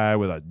fat guy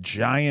with a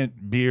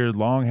giant beard,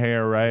 long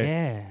hair, right?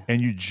 Yeah.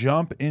 And you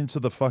jump into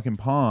the fucking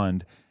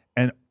pond,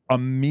 and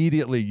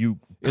immediately you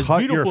It's cut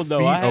beautiful your though.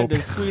 feet I had open.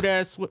 this sweet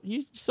ass.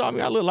 You saw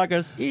me. I look like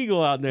an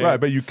eagle out there. Right,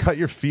 but you cut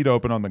your feet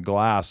open on the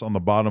glass on the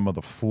bottom of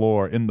the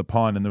floor in the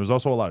pond, and there was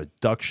also a lot of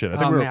duck shit. I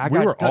think I we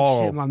got were duck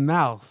all shit in my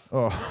mouth.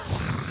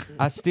 Oh.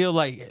 I still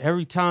like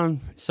every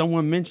time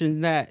someone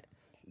mentions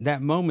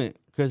that moment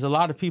because a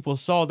lot of people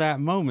saw that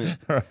moment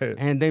Right.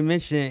 and they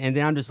mention it, and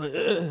then I'm just like,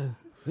 ugh.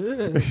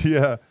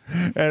 Yeah,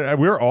 and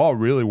we were all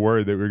really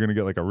worried that we were going to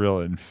get like a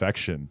real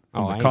infection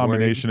from Oh, I the ain't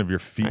combination worried. of your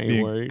feet I ain't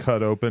being worried.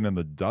 cut open and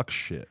the duck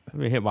shit. I've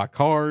been hit by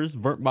cars,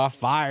 burnt by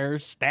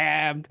fires,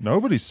 stabbed.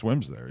 Nobody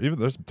swims there. Even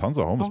there's tons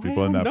of homeless Oh,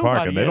 people in hell, that park,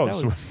 nobody. and they Yeah, don't that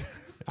swim. was-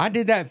 I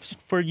did that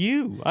for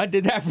you. I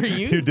did that for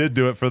you. You did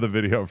do it for the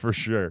video for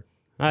sure.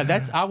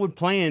 I would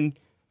plan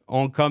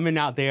on coming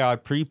out there.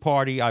 I'd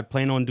pre-party. I'd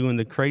plan on doing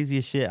the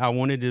craziest shit. I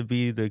wanted to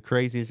be the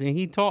craziest, and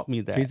he taught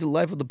me that. He's the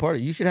life of the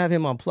party. You should have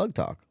him on Plug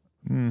Talk.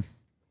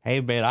 Hey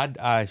man,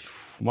 I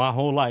my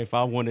whole life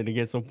I wanted to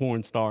get some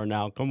porn star.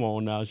 Now, come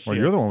on now, shit. Well,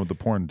 you're the one with the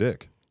porn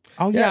dick.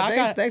 Oh Yeah,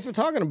 yeah, thanks for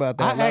talking about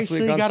that I last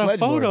week actually on got a Sledge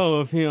photo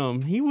Lords. of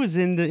him. He was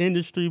in the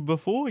industry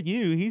before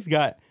you. He's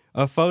got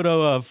a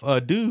photo of a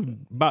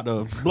dude about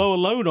to blow a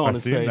load on I've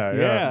his seen face. that,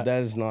 yeah.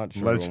 That is not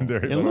true.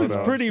 Legendary It looks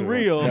photo. pretty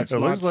real. That's It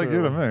not looks like you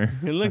true. to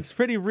me. It looks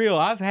pretty real.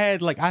 I've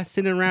had I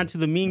sent it around to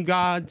the meme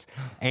gods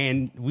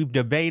and we've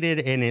debated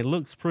and it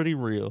looks pretty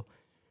real.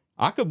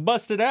 I could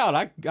bust it out.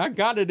 I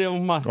got it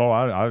on my. Oh,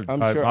 I'm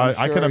sure. I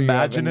can you have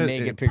imagine a it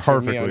naked picture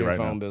of me on perfectly your right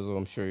phone, now. Bizzle.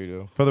 I'm sure you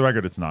do. For the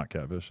record, it's not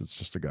Catfish. It's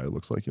just a guy who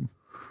looks like him.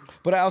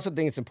 But I also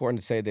think it's important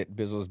to say that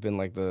Bizzle has been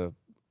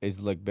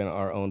been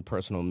our own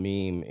personal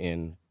meme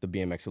in the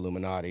BMX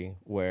Illuminati,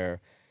 where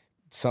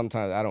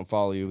sometimes I don't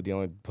follow you. The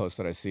only posts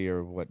that I see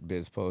are what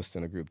Biz posts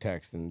in a group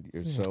text, and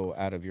you're so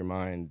out of your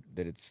mind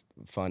that it's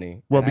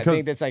funny. Well, And I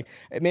because- think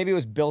that's maybe it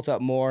was built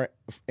up more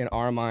in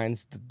our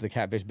minds, the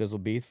Catfish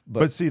Bizzle beef.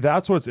 But see,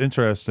 that's what's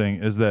interesting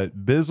is that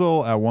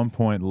Bizzle at one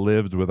point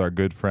lived with our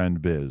good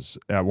friend Biz.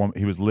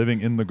 He was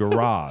living in the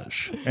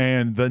garage.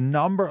 And the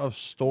number of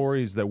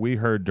stories that we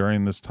heard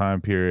during this time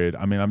period,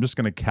 I mean, I'm just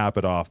going to cap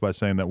it off by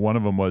saying that one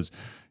of them was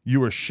you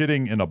were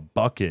shitting in a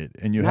bucket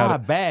and you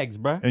had bags,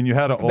 bro. and you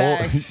had an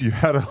Bags.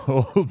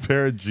 old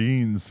pair of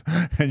jeans,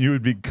 and you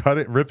would be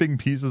ripping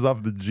pieces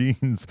off the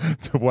jeans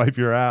to wipe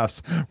your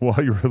ass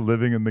while you were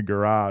living in the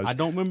garage. I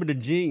don't remember the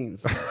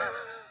jeans.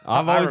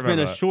 I've I always been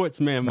remember a that. shorts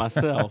man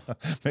myself.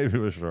 Maybe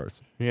it was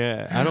shorts.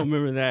 Yeah, I don't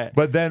remember that.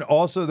 But then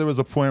also there was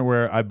a point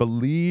where I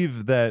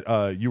believe that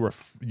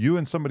you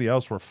and somebody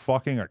else were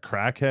fucking a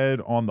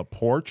crackhead on the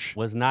porch.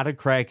 Was not a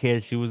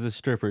crackhead. She was a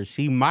stripper.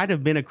 She might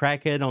have been a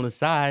crackhead on the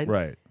side.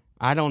 Right.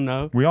 I don't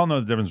know. We all know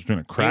the difference between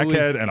a crackhead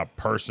was- and a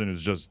person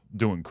who's just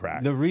doing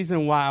crack. The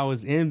reason why I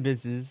was in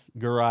Biz's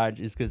garage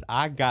is because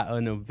I got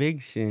an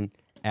eviction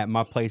at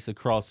my place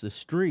across the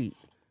street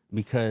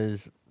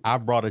because I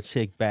brought a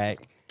chick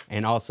back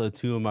and also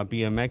two of my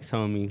BMX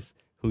homies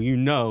who you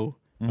know.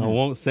 I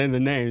won't say the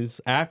names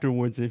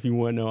afterwards if you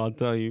want to know, I'll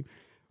tell you.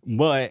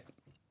 But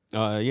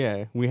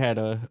yeah, we had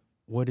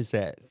what is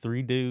that?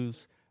 3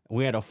 dudes.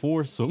 We had a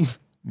foursome.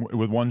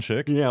 With one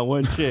chick? Yeah,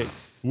 one chick.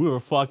 We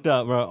were fucked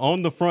up, bro,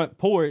 on the front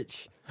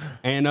porch.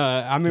 And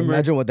I remember.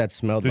 imagine what that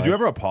smelled like. Did you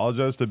ever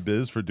apologize to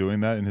Biz for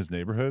doing that in his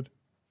neighborhood?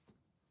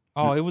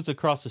 Oh, it was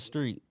across the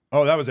street.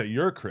 Oh, that was at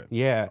your crib.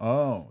 Yeah.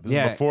 Oh, this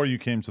Yeah. is before you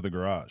came to the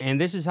garage.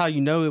 And this is how you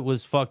know it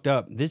was fucked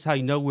up. This is how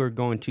you know we were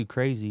going too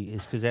crazy.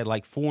 Is because at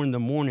like 4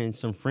 a.m,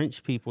 some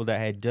French people that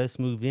had just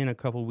moved in a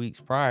couple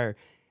weeks prior,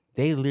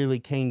 they literally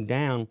came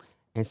down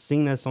and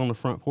seen us on the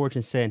front porch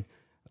and said,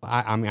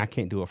 I mean, I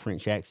can't do a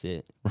French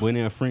accent. But in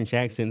a French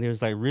accent, they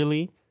was like,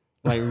 really?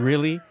 Like,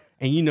 really?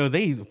 And you know,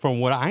 they, from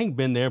what I ain't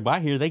been there, but I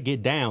hear they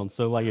get down.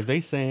 So like if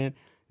they saying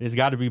it's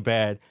got to be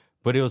bad.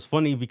 But it was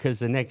funny because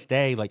the next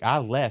day, like I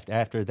left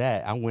after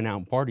that. I went out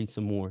and partied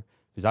some more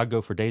because I'd go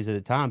for days at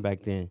a time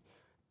back then.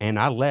 And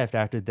I left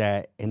after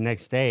that. And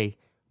next day,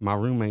 my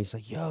roommate's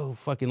like, yo,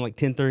 fucking like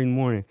 10:30 in the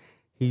morning.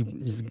 He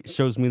just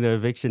shows me the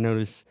eviction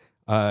notice.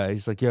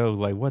 He's like, yo,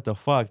 like, what the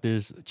fuck?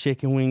 There's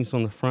chicken wings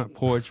on the front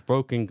porch,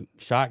 broken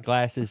shot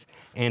glasses,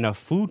 and a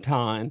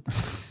futon.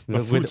 The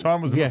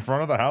futon was in the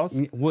front of the house?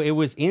 Well, it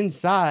was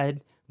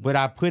inside, but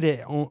I put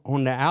it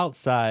on the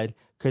outside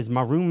because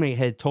my roommate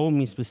had told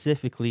me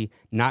specifically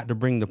not to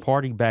bring the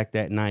party back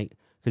that night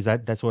because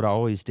that's what I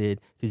always did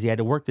because he had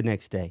to work the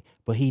next day.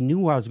 But he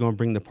knew I was going to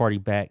bring the party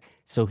back,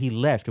 so he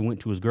left and went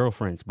to his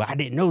girlfriend's. But I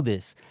didn't know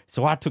this,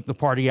 so I took the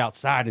party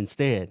outside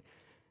instead.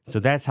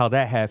 So that's how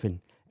that happened.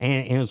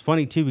 And it was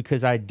funny, too,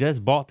 because I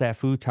just bought that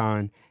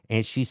futon,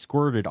 and she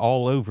squirted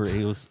all over it.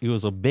 It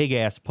was a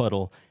big-ass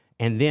puddle.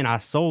 And then I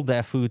sold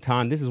that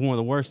futon. This is one of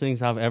the worst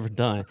things I've ever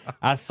done.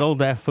 I sold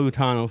that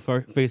futon on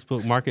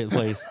Facebook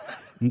Marketplace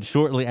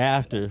shortly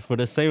after for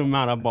the same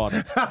amount I bought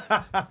it.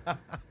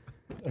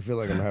 I feel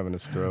like I'm having a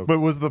stroke. But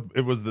was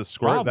the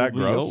squirt that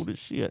Probably gross? old as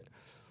shit.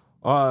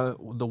 The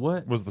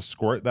what? Was the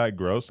squirt that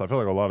gross? I feel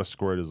like a lot of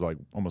squirt is like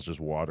almost just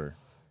water.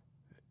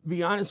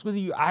 Be honest with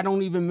you, I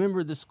don't even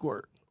remember the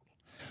squirt.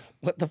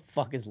 What the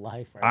fuck is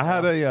life? Right I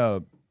had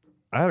now?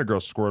 I had a girl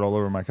squirt all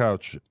over my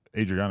couch,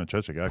 Adriana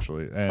Chechik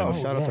actually, and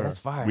shout out to her. That's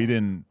fire. we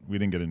didn't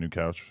get a new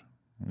couch.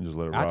 We just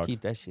let it I rock.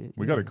 keep that shit.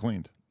 We got it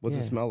cleaned. What's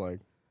it smell like?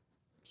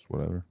 Just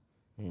whatever.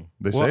 They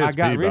Well, say I it's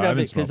got pee, rid but of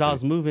it didn't because smell I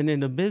was pee. moving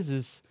into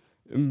business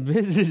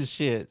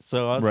shit.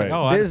 So I was Right.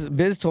 like, oh,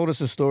 Biz told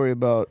us a story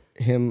about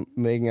him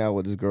making out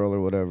with his girl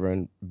or whatever,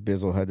 and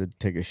Bizzle had to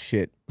take a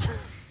shit,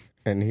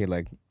 and he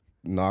like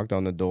knocked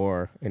on the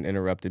door and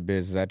interrupted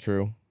Biz. Is that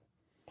true?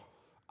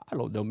 I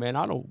don't know, man.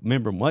 I don't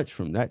remember much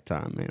from that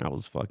time, man. I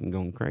was fucking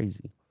going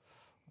crazy.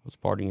 I was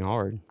partying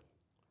hard.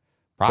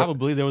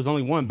 Probably there was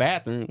only one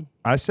bathroom.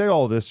 I say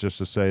all this just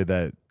to say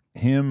that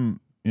him,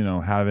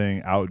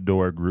 having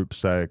outdoor group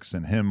sex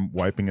and him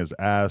wiping his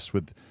ass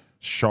with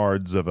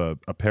shards of a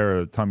pair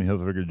of Tommy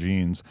Hilfiger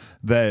jeans,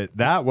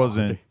 that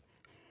wasn't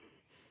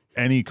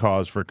any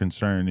cause for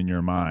concern in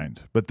your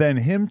mind. But then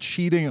him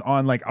cheating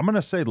on, like, I'm going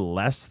to say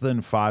less than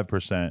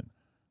 5%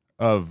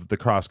 of the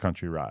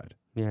cross-country ride.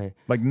 Yeah.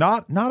 Like,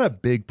 not a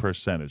big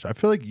percentage. I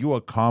feel like you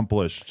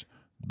accomplished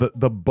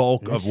the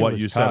bulk That of shit what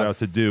was you set tough. out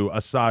to do,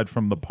 aside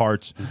from the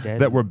parts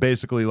Dead. that were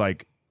basically,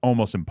 like,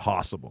 almost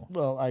impossible.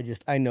 Well,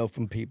 I know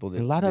from people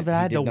that A lot of that it I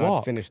he had did to not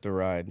walk. finish the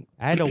ride.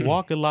 I had to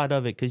walk a lot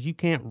of it because you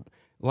can't,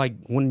 like,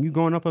 when you're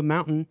going up a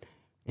mountain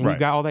and Right. you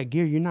got all that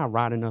gear, you're not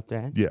riding up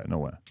that. Yeah, no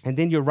way. And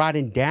then you're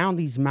riding down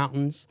these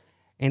mountains,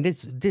 and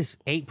it's this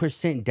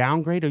 8%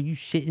 downgrade. Are you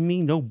shitting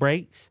me? No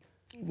brakes.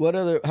 What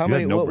other? How You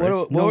many? had no what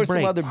brakes? No were some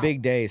brakes. other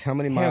big days? How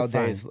many mile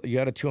Terrifying. days? You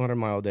had a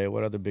 200-mile day.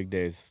 What other big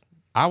days?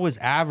 I was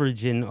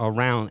averaging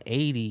around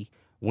 80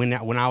 when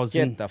I was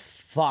in. Get the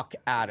fuck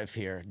out of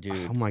here,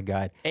 dude. Oh my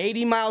God.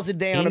 80 miles a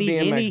day on a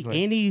BMX bike.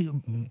 Any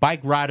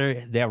bike rider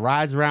that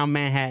rides around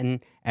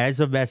Manhattan as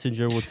a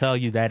messenger will tell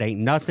you that ain't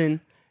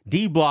nothing.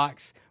 D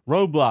blocks,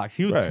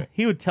 roadblocks.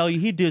 He would tell you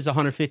he does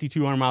 150,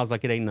 200 miles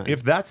like it ain't nothing.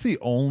 If that's the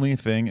only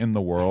thing in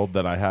the world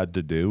that I had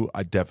to do,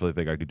 I definitely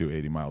think I could do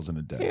 80 miles in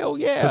a day. Hell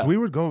yeah. Because we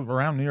would go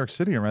around New York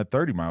City and ride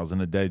 30 miles in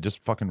a day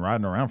just fucking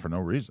riding around for no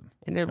reason.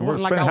 And it And we're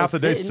wasn't like spending I half the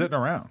was day sitting. sitting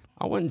around.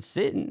 I wasn't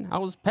sitting. I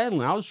was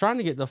pedaling. I was trying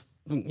to get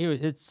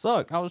it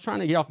sucked. I was trying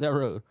to get off that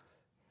road.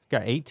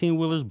 Got 18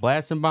 wheelers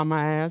blasting by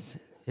my ass.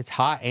 It's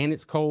hot and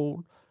it's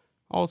cold.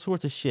 All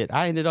sorts of shit.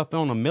 I ended up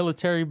on a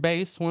military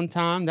base one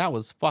time. That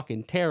was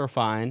fucking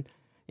terrifying.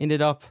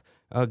 Ended up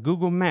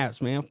Google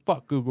Maps, man.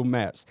 Fuck Google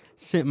Maps.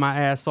 Sent my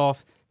ass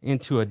off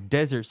into a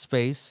desert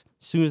space.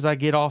 As soon as I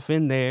get off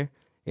in there,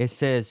 it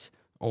says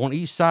on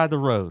each side of the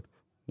road,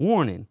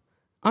 warning,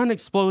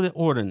 unexploded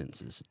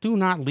ordinances. Do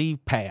not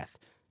leave path.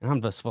 And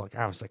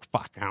I was like,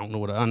 fuck, I don't know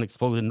what an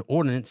unexploded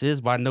ordinance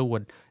is, but I know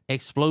what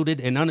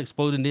exploded and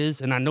unexploded is,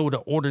 and I know what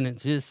an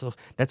ordinance is, so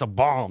that's a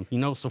bomb,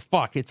 so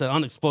fuck, it's an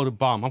unexploded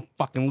bomb. I'm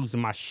fucking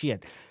losing my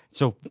shit.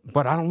 So,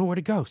 but I don't know where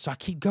to go, so I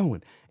keep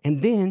going.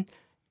 And then,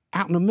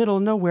 out in the middle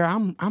of nowhere,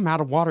 I'm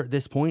out of water at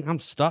this point. I'm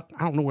stuck.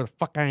 I don't know where the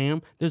fuck I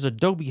am. There's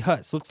Adobe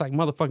huts. Looks like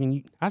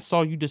motherfucking, I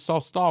saw you just saw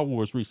Star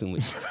Wars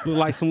recently. Look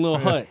like some little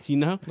huts,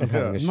 I'm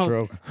having a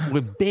stroke.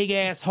 with big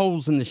ass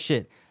holes in the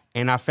shit.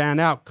 And I found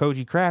out,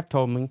 Koji Kraft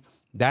told me,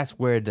 that's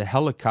where the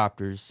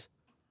helicopters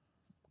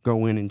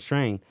go in and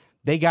train.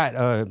 They got,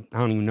 I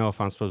don't even know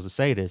if I'm supposed to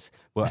say this,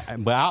 but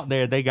out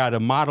there, they got a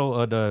model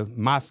of the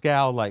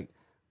Moscow,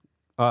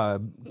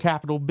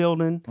 Capitol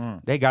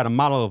building. They got a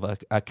model of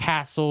a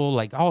castle,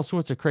 like all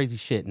sorts of crazy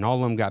shit. And all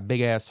of them got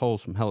big ass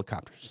holes from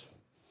helicopters.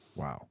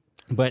 Wow.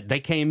 But they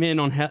came in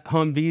on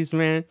Humvees,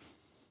 man.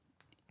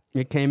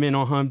 It came in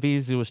on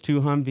Humvees. It was 2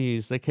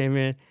 Humvees. They came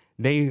in.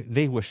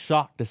 They were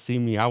shocked to see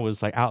me. I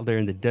was like out there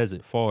in the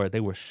desert forward.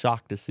 They were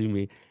shocked to see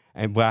me.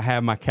 But I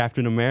had my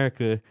Captain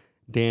America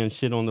damn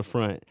shit on the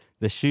front,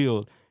 the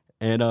shield.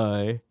 And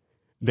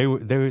they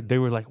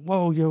were like,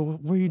 whoa, yo,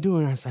 what are you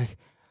doing? I was like,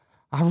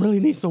 I really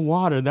need some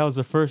water. That was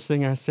the first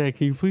thing I said.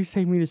 Can you please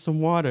take me to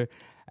some water?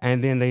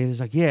 And then they was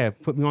like, yeah,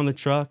 put me on the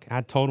truck.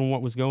 I told them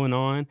what was going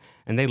on,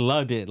 and they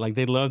loved it. Like,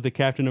 they loved the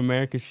Captain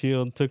America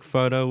shield, took a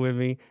photo with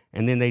me,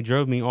 and then they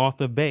drove me off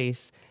the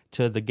base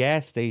to the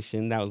gas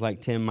station that was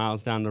like 10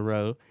 miles down the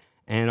road,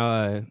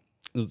 and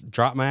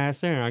dropped my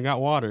ass there, and I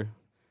got water.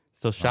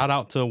 So shout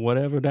out to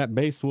whatever that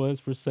base was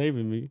for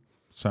saving me.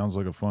 Sounds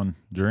like a fun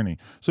journey.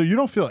 So you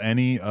don't feel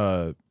any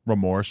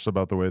remorse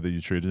about the way that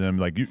you treated him?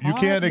 Like, you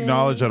can't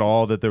acknowledge at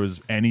all that there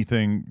was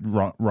anything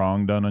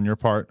wrong done on your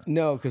part?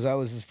 No, because I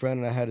was his friend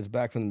and I had his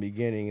back from the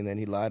beginning, and then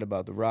he lied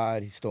about the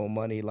ride. He stole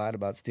money. He lied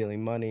about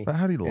stealing money. But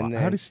how do you lie?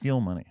 How do you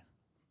steal money?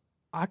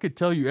 I could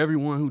tell you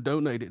everyone who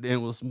donated, and it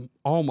was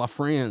all my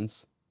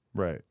friends.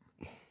 Right.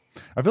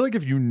 I feel like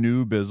if you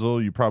knew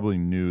Bizzle, you probably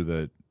knew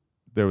that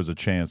there was a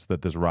chance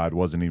that this ride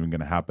wasn't even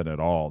going to happen at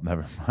all.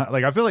 Never mind.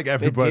 Like, I feel like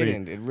everybody. It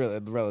didn't. It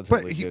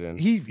relatively But didn't.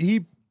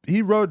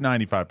 he rode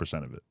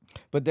 95% of it.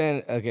 But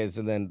then, okay,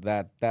 so then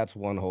that's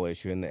one whole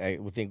issue, and I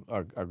would think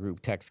our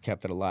group text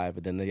kept it alive.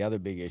 But then the other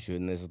big issue,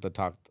 and this is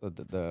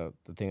the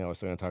thing I was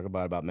going to talk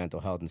about mental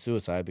health and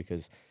suicide,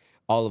 because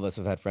all of us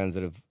have had friends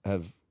that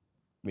have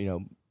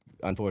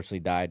unfortunately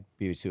died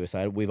due to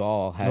suicide. We've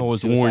all had. I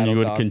was warned you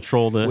would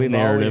control the We've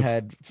narrative. all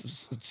had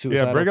suicidal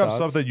Yeah, bring up thoughts.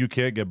 stuff that you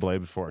can't get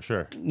blamed for.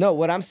 Sure. No,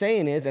 what I'm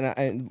saying is, He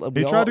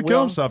tried to kill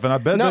himself, and I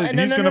bet that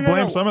he's going to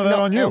blame some of that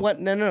on you.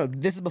 No.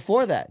 This is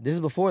before that.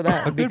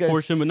 A good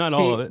portion, but not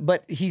all of it.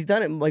 But he's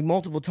done it like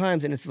multiple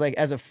times, and it's like,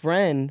 as a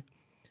friend,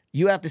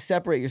 you have to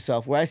separate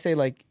yourself. Where I say,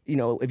 like,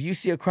 if you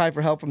see a cry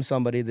for help from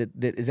somebody that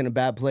is in a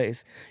bad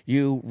place,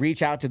 you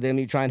reach out to them,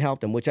 you try and help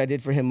them, which I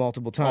did for him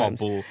multiple times.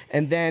 bull.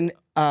 And then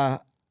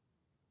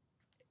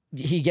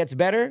he gets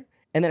better,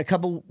 and then a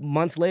couple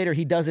months later,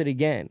 he does it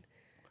again.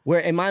 Where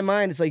in my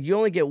mind, it's like you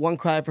only get one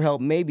cry for help,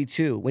 maybe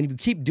two. When you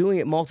keep doing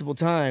it multiple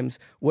times,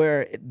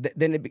 where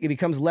then it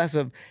becomes less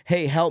of,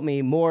 hey, help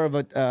me, more of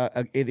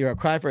either a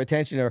cry for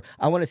attention or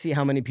I want to see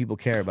how many people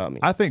care about me.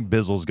 I think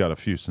Bizzle's got a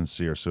few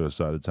sincere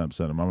suicide attempts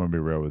in him. I'm going to be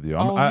real with you.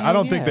 I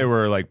don't think they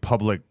were like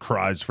public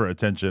cries for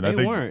attention.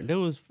 They weren't. It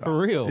was for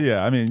real.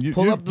 Yeah, I mean, you've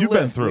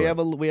been through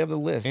it. We have the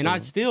list. And I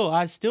still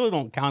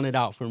don't count it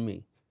out for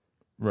me.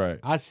 Right.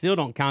 I still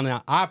don't count it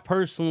out. I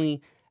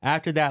personally,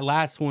 after that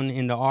last one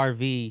in the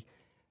RV,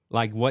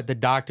 like what the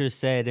doctor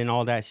said and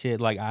all that shit,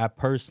 like I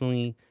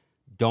personally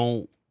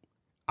don't,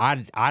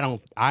 I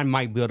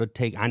might be able to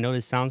take, I know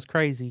this sounds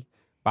crazy,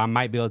 but I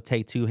might be able to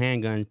take 2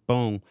 handguns,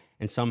 boom,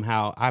 and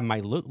somehow I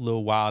might look a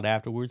little wild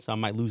afterwards. I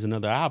might lose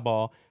another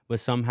eyeball, but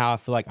somehow I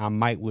feel like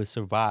I would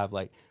survive.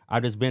 Like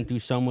I've just been through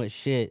so much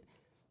shit.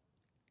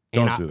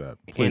 Don't do that.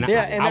 And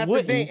that's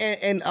the thing.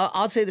 And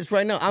I'll say this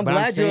right now. I'm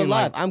glad you're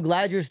alive. I'm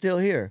glad you're still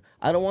here.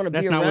 I don't want to be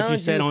around you. That's not what you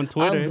said on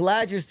Twitter. I'm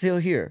glad you're still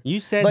here. You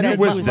said but that.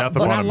 You wish death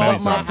upon him many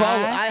my times.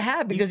 problem, I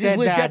have, because he's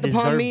wished death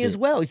upon me as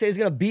well. He said he's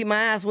going to beat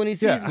my ass when he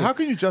sees me. How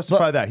can you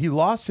justify that? He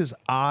lost his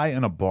eye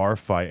in a bar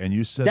fight, and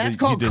you said that's that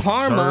called he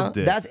karma.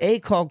 it. That's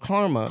called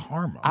karma.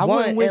 Karma. I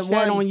wouldn't wish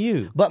that on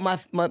you. But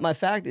my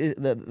fact is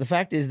the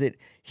fact is that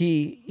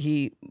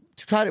he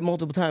tried it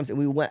multiple times, and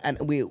we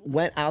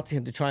went out to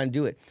him to try and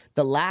do it.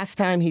 The last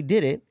time he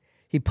did it,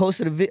 he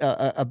posted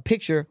a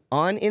picture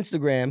on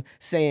Instagram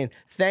saying,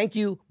 "Thank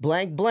you,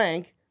 blank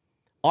blank,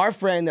 our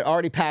friend that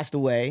already passed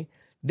away.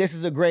 This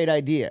is a great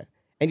idea."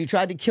 And you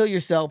tried to kill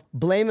yourself,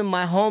 blaming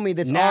my homie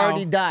that's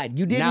already died.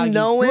 You didn't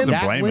know him.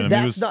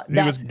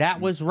 That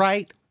was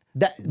right.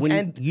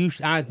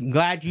 I'm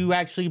glad you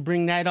actually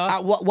bring that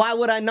up. Why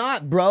would I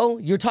not, bro?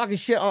 You're talking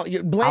shit.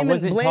 You're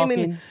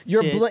blaming.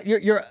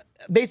 You're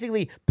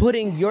basically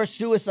putting your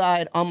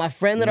suicide on my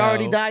friend that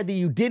already died that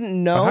you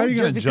didn't know. How are you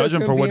going to judge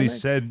him for what he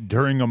said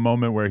during a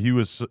moment where he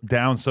was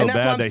down so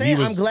bad that he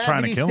was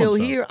trying to kill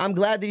himself? I'm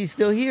glad that he's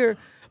still here.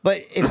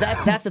 But if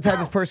that's the type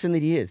of person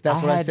that he is,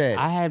 that's what I said.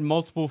 I had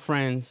multiple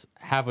friends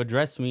have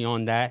addressed me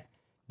on that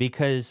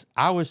because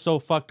I was so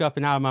fucked up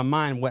and out of my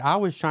mind. What I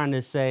was trying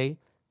to say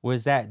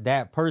was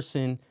that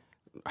person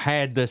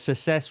had the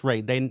success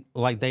rate.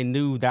 They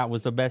knew that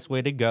was the best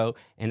way to go,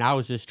 and I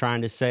was just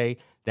trying to say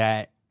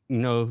that,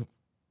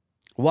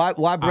 why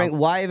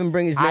even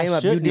bring his name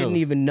up? You didn't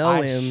even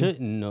know him. I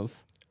shouldn't have.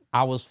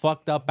 I was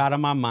fucked up out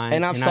of my mind,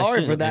 and I'm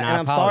sorry for that. And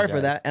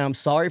I'm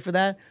sorry for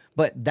that.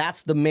 But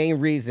that's the main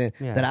reason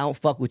that I don't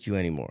fuck with you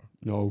anymore.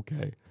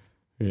 Okay,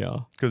 yeah,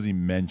 because he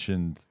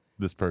mentioned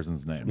this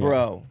person's name,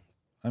 bro.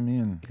 I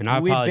mean, and I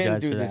apologize we've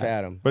been through for this, that.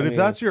 Adam. But if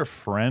that's your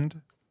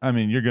friend, I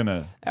mean, you're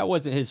gonna. That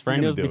wasn't his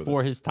friend. It was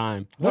before his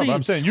time. What are you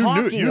I'm saying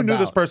you knew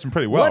this person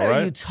pretty well, right? What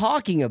are you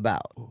talking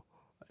about?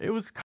 It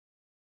was.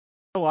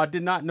 I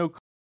did not know.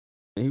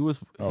 He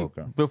was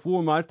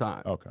before my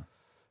time. Okay.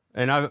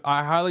 And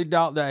I highly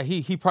doubt that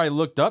he probably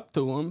looked up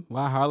to him.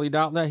 I highly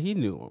doubt that he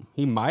knew him.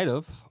 He might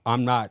have.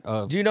 I'm not.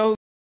 Do you know who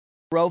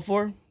he wrote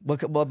for?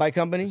 What by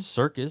company?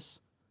 Circus.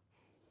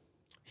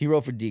 He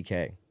wrote for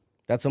DK.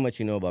 That's how much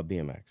you know about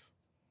BMX.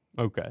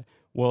 Okay.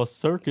 Well,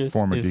 Circus.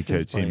 Former is DK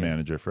his team brand.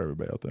 manager for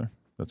everybody out there.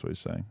 That's what he's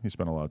saying. He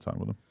spent a lot of time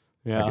with him.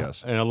 Yeah. I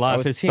guess. And a lot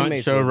of his stunt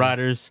show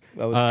riders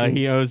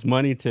he owes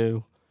money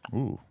to.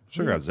 Ooh.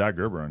 Should have got Zach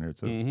Gerber on here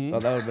too. Mm-hmm. Oh,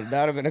 that would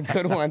have been a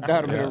good one.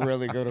 That would have been a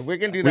really good one. We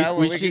can do that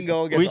one. We can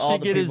go against all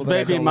the people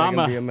that don't like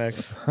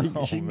BMX.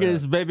 You should get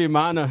his baby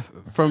mama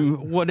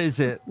from, what is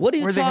it? What are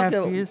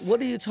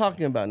you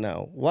talking about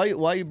now? Why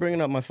are you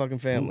bringing up my fucking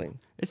family?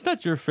 It's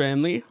not your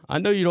family. I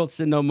know you don't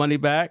send no money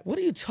back. What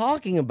are you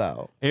talking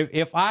about?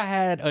 If I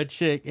had a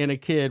chick and a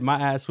kid,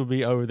 my ass would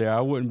be over there. I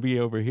wouldn't be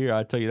over here.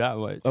 I tell you that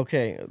much.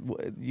 Okay,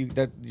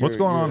 what's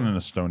going on in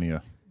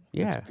Estonia?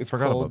 Yeah, it's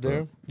forgot cold about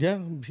there. that. Yeah,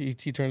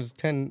 he turns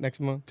 10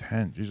 next month.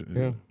 10. Jesus.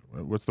 Yeah.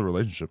 What's the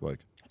relationship like?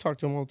 I talk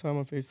to him all the time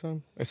on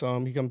FaceTime. I saw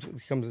him. He comes to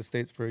the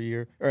States for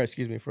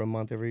a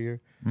month every year.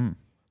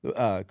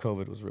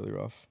 COVID was really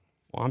rough.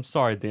 Well, I'm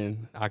sorry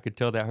then. I could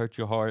tell that hurt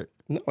your heart.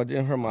 No, it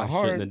didn't hurt my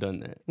heart. I shouldn't have done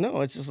that.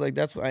 No, it's just like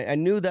I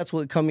knew that's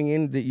what coming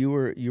in that you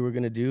were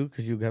gonna do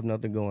because you have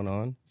nothing going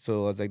on.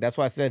 So I was like, that's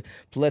why I said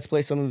let's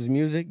play some of his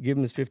music, give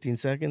him his 15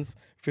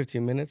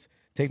 minutes.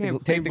 Take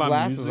the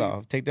glasses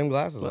off. Take them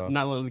glasses off.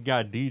 Not letting the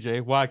guy DJ.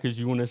 Why? Because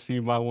you want to see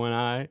my one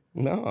eye?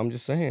 No, I'm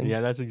just saying.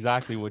 Yeah, that's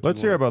exactly what. Let's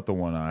hear about the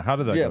one eye. How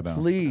did that go down?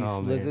 Please.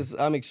 Oh,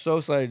 I'm so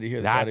excited to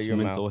hear that out of your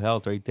mouth. That's mental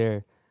health right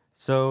there.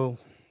 So,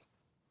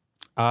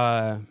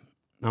 I'm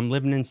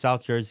living in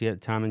South Jersey at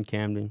the time in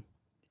Camden,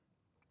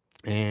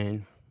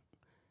 and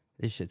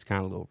this shit's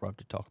kind of a little rough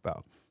to talk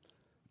about.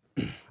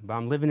 But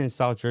I'm living in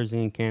South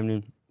Jersey in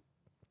Camden,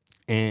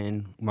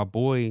 and my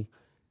boy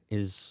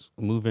is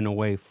moving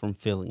away from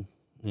Philly.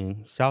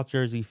 In South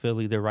Jersey,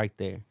 Philly, they're right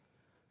there.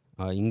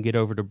 You can get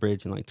over the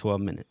bridge in like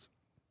 12 minutes.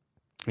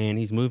 And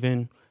he's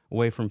moving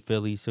away from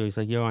Philly, so he's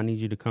like, yo, I need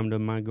you to come to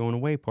my going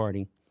away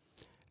party.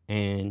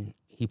 And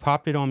he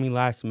popped it on me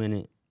last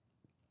minute,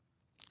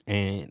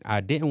 and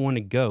I didn't want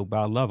to go, but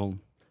I love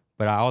him.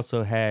 But I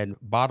also had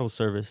bottle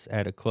service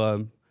at a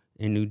club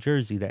in New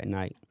Jersey that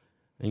night.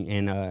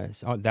 And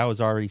so that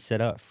was already set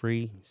up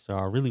free, so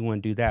I really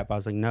want to do that. But I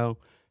was like, no,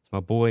 it's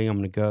my boy, I'm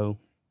going to go.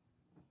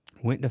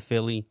 Went to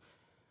Philly.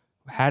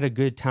 Had a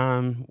good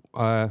time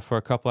for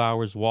a couple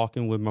hours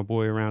walking with my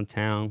boy around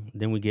town.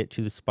 Then we get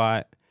to the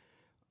spot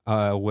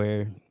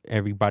where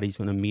everybody's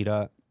going to meet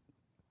up.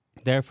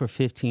 There for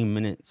 15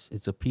 minutes.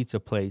 It's a pizza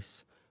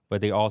place, but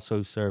they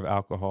also serve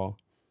alcohol.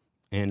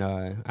 And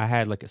I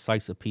had like a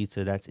slice of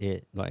pizza. That's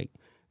it.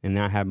 And then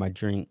I had my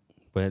drink.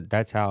 But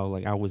that's how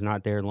I was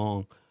not there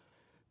long.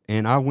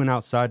 And I went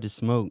outside to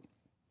smoke.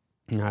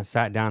 And I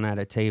sat down at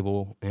a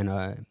table,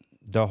 and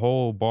the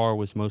whole bar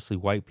was mostly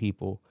white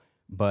people.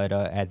 But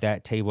at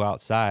that table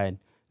outside,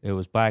 it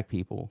was black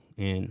people.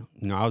 And,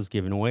 I was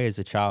given away as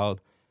a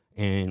child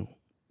and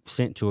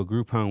sent to a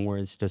group home where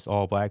it's just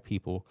all black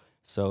people.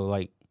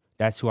 So,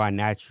 that's who I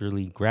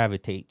naturally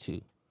gravitate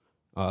to.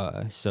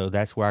 So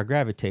that's where I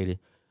gravitated.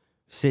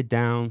 Sit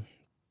down,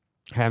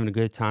 having a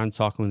good time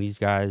talking with these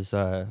guys.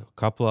 A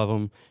couple of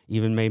them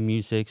even made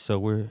music, so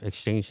we're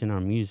exchanging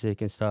our music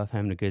and stuff,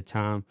 having a good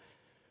time.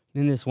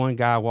 Then this one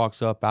guy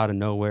walks up out of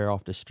nowhere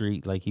off the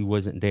street like he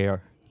wasn't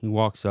there. He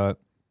walks up.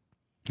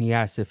 He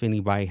asked if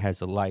anybody has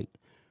a light.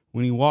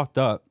 When he walked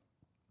up,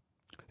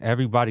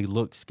 everybody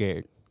looked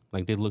scared.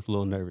 They looked a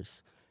little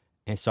nervous.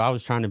 And so I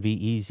was trying to be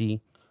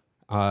easy.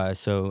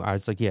 So I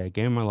was like, yeah,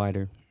 gave him my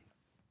lighter.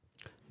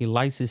 He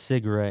lights his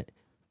cigarette,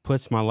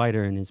 puts my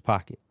lighter in his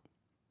pocket.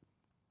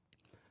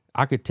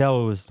 I could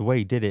tell it was the way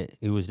he did it.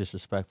 It was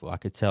disrespectful. I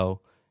could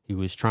tell he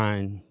was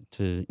trying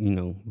to,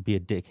 be a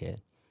dickhead.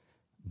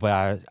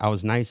 But I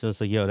was nice. I was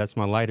like, yo, that's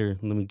my lighter.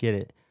 Let me get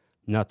it.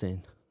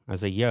 Nothing. I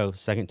was like, yo,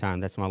 second time,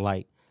 that's my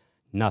light.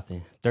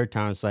 Nothing. Third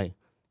time, it's like,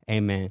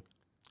 hey, man,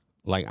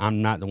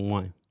 I'm not the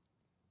one.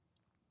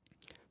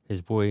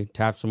 His boy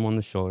taps him on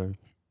the shoulder.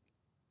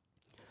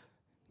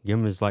 Give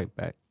him his light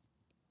back.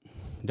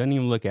 Doesn't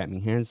even look at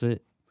me. Hands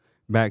it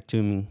back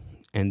to me.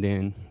 And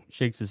then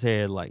shakes his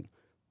head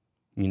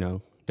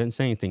doesn't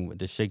say anything, but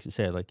just shakes his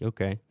head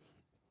okay.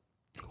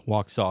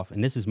 Walks off.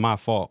 And this is my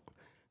fault.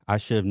 I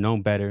should have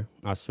known better.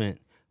 I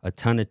spent a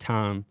ton of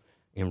time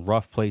in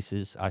rough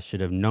places. I should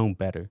have known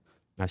better.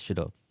 I should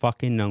have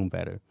fucking known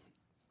better.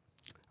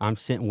 I'm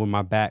sitting with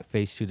my back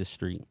face to the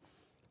street.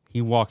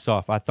 He walks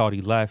off. I thought he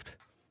left.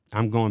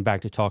 I'm going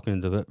back to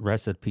talking to the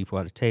rest of the people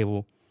at the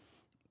table.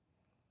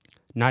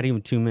 Not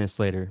even 2 minutes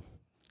later,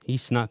 he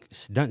snuck,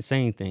 doesn't say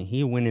anything.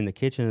 He went in the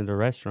kitchen of the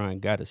restaurant,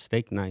 got a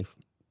steak knife,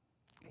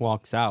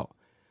 walks out,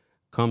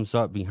 comes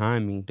up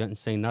behind me, doesn't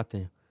say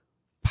nothing.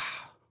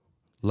 Pow.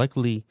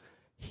 Luckily,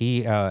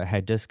 he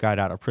had just got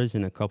out of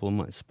prison a couple of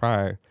months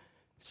prior.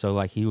 So,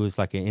 he was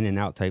an in and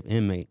out type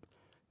inmate.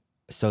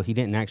 So he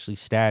didn't actually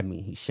stab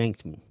me. He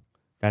shanked me.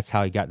 That's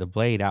how he got the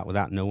blade out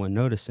without no one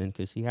noticing,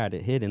 because he had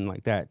it hidden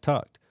like that,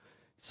 tucked.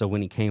 So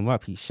when he came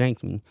up, he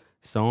shanked me.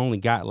 So I only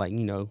got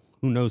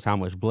who knows how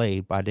much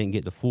blade, but I didn't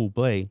get the full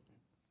blade.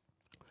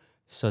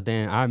 So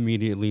then I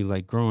immediately,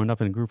 growing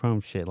up in a group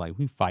home shit,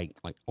 we fight,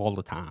 all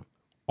the time.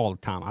 All the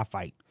time, I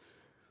fight.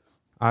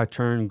 I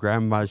turned,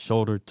 grabbed him by his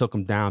shoulder, took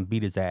him down,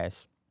 beat his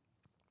ass.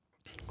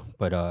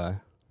 But,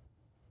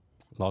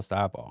 lost the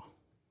eyeball.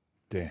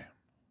 Damn.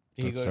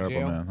 That's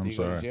terrible, man. I'm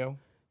sorry.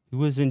 He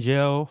was in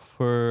jail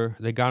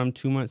they got him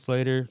 2 months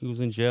later. He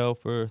was in jail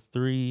for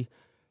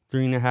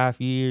 3.5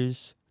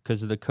 years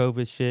because of the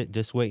COVID shit,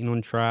 just waiting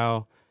on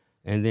trial.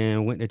 And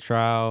then went to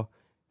trial,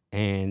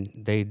 and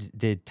they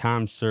did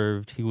time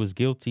served. He was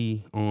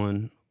guilty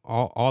on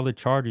all the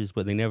charges,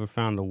 but they never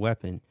found a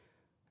weapon.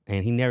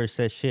 And he never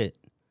said shit.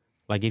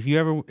 If you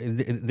ever,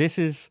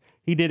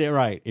 he did it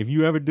right. If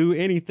you ever do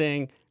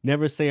anything,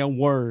 never say a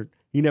word.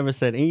 He never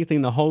said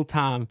anything the whole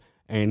time,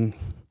 and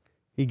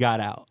he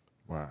got out.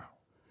 Wow.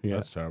 Yeah.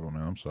 That's terrible,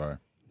 man. I'm sorry.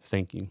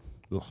 Thank you.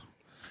 Ugh.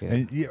 Yeah.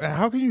 And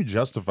how can you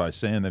justify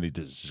saying that he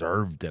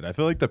deserved it? I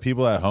feel like the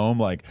people at home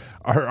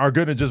are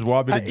going to just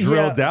want me to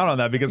drill down on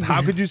that, because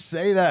how could you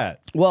say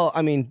that? Well,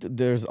 I mean,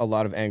 there's a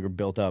lot of anger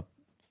built up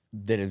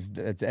that has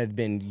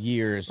been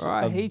years.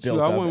 I of hate built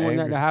you. I up wouldn't want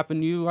that anger. to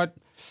happen to you.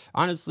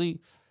 Honestly,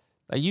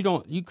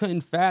 you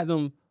couldn't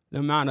fathom the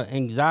amount of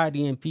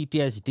anxiety and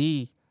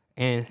PTSD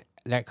and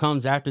that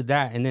comes after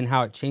that, and then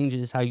how it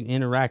changes how you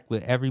interact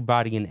with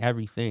everybody and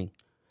everything.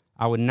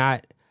 I would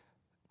not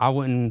I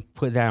wouldn't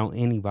put that on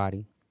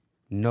anybody.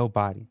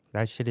 Nobody.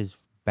 That shit is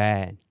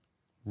bad.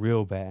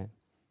 Real bad.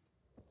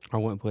 I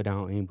wouldn't put that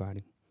on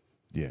anybody.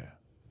 Yeah.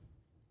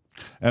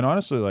 And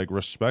honestly, like,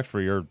 respect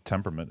for your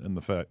temperament in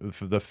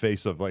the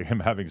face of like him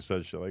having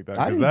said shit like that,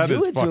 because that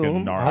is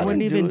fucking gnarly. I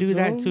wouldn't even do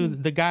that to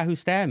the guy who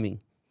stabbed me.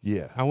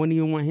 Yeah, I wouldn't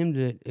even want him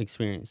to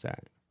experience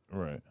that.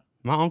 Right.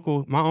 My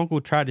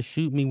uncle tried to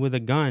shoot me with a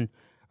gun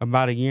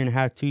about 1.5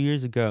 years, 2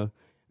 years ago,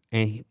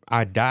 and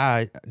I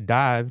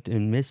dived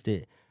and missed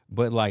it.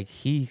 But like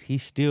he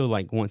still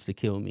like wants to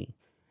kill me,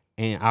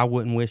 and I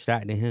wouldn't wish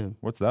that to him.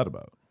 What's that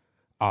about?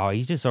 Oh,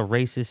 he's just a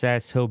racist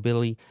ass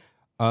hillbilly.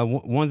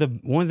 One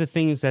of the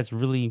things that's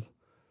really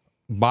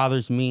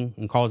bothers me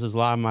and causes a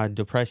lot of my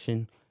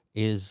depression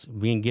is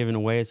being given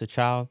away as a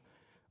child.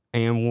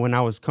 And when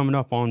I was coming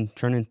up on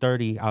turning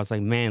 30, I was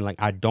like, man,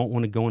 like, I don't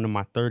want to go into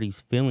my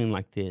 30s feeling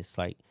like this.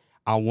 Like,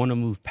 I want to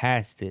move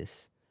past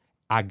this.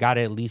 I got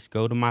to at least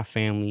go to my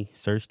family,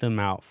 search them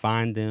out,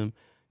 find them,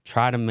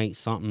 try to make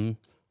something.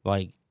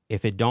 Like,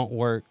 if it don't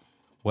work,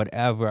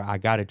 whatever, I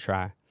got to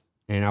try.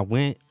 And I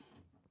went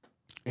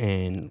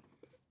and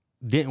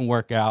didn't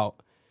work out.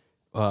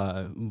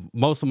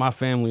 Most of my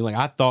family, like,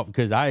 I thought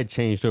because I had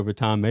changed over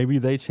time, maybe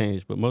they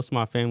changed, but most of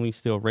my family's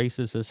still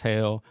racist as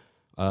hell.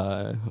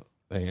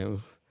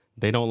 And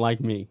they don't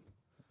like me.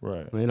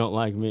 Right. They don't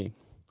like me.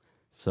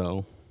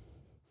 So.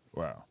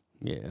 Wow.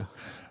 Yeah.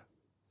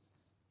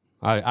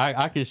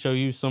 I could show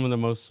you some of the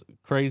most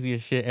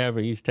craziest shit ever.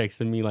 He's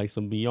texting me like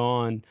some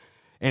beyond.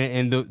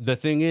 And the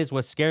thing is,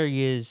 what's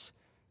scary is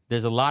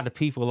there's a lot of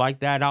people like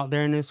that out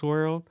there in this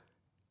world.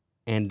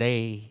 And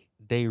they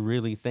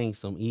really think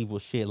some evil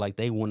shit. Like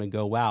they want to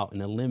go out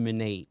and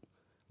eliminate.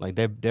 Like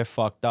they're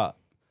fucked up.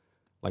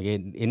 Like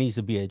it needs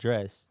to be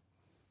addressed.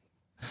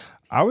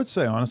 I would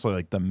say, honestly,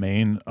 like the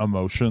main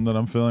emotion that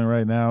I'm feeling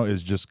right now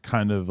is just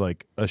kind of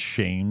like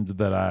ashamed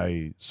that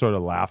I sort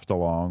of laughed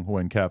along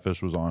when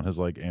Catfish was on his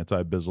like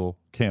anti-Bizzle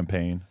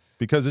campaign,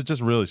 because it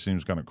just really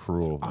seems kind of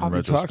cruel in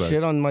retrospect. Talk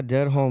shit on my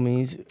dead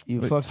homies.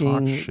 You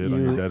fucking talk shit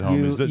on your dead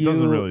homies. It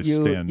doesn't really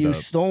stand up. You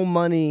stole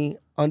money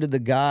under the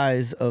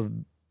guise of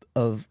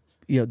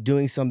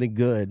doing something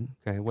good.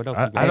 Okay, what else?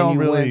 I don't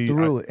really. Went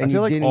through it, and I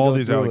feel like didn't all go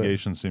these through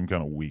allegations seem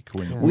kind of weak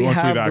once we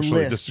have we've the actually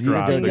list.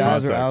 described the the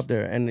guys context. are out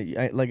there,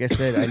 and like I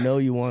said, I know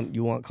you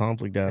want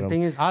conflict out of them. The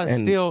thing is,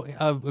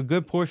 a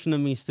good portion of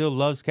me still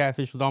loves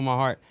Catfish with all my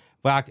heart,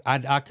 but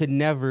I could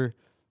never,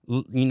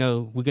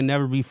 we could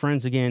never be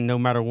friends again, no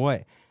matter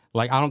what.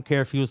 Like I don't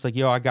care if he was like,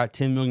 yo, I got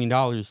 $10 million,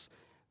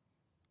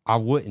 I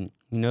wouldn't,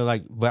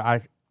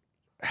 but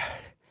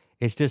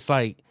it's just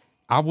like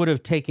I would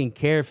have taken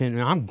care of him,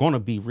 and I'm gonna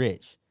be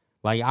rich.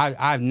 Like,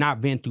 I've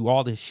not been through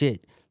all this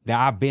shit that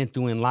I've been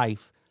through in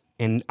life.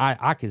 And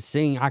I can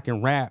sing, I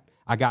can rap,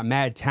 I got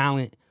mad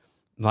talent.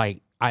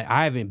 Like,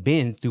 I haven't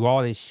been through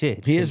all this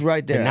shit. He is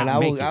right there, and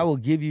I will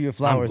give you your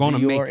flowers.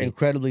 You are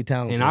incredibly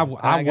talented. And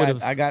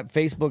I got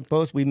Facebook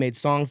posts. We made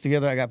songs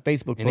together. I got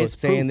Facebook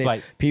posts saying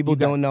that people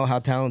don't know how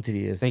talented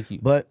he is. Thank you.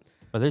 But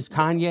there's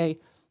Kanye,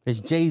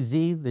 there's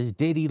Jay-Z, there's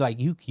Diddy. Like,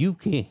 you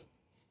can.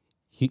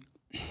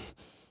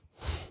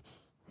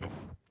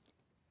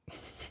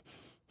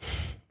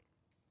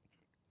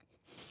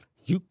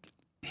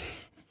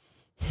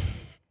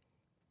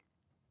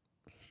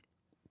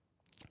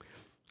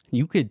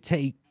 You could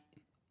take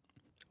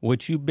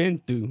what you've been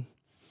through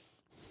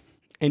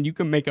and you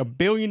can make $1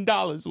 billion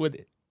with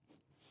it.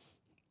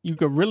 You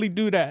can really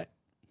do that.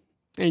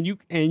 And you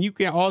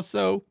can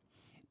also,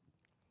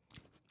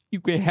 you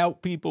can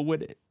help people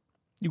with it.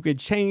 You can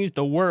change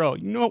the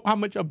world. You know how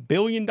much $1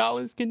 billion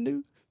can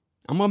do?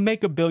 I'm going to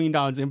make $1 billion.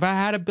 If I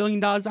had $1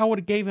 billion, I would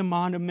have gave him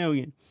 $100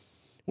 million.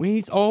 When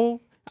he's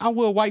old, I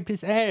would have wiped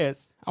his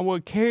ass. I would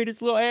have carried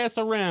his little ass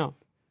around.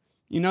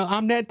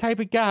 I'm that type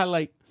of guy.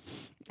 Like,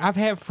 I've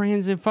had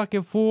friends in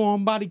fucking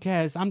full-on body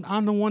casts.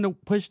 I'm the one to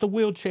push the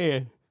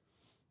wheelchair.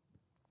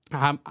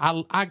 I'm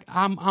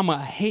a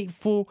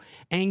hateful,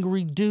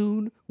 angry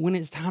dude when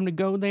it's time to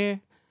go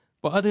there.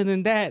 But other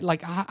than that,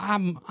 like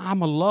I'm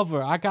a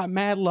lover. I got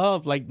mad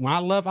love. Like when I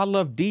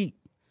love deep.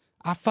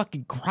 I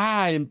fucking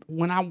cry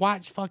when I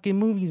watch fucking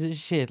movies and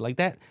shit. Like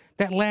that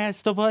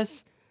Last of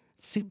Us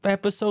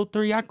episode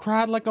 3, I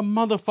cried like a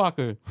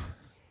motherfucker.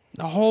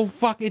 The whole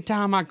fucking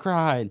time I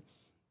cried.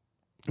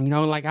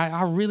 Like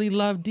I really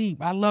love Deep.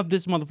 I love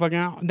this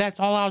motherfucker. That's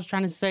all I was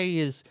trying to say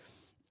is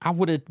I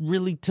would have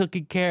really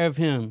taken care of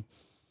him.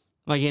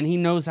 Like, and he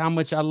knows how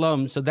much I love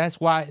him. So that's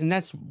why, and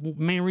that's the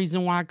main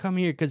reason why I come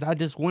here, because I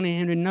just wanted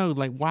him to know,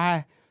 like,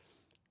 why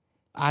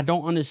I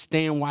don't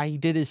understand why he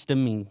did this to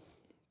me.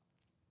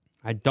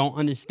 I don't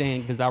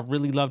understand, because I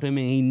really loved him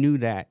and he knew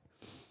that.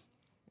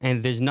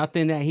 And there's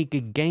nothing that he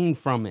could gain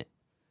from it.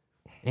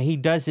 And he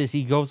does this.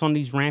 He goes on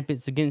these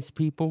rampants against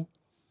people.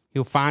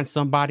 He'll find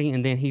somebody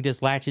and then he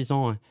just latches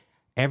on.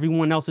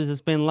 Everyone else has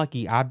just been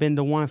lucky. I've been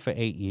the one for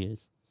 8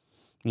 years,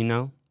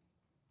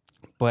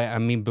 But, I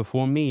mean,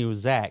 before me, it was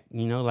Zach,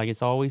 Like,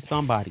 it's always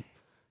somebody.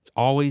 It's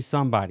always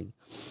somebody.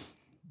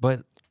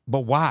 But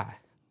why?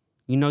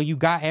 You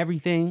got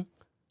everything.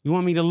 You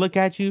want me to look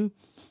at you?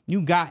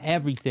 You got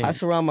everything. I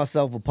surround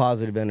myself with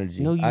positive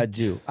energy. No, you I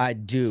do. I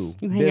do.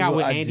 You hang out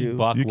with I Andy do.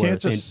 Buckworth. You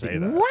can't just say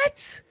that.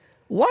 What?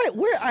 What?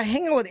 Where I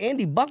hang out with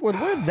Andy Buckworth?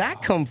 Where did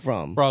that come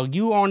from? Bro,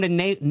 you on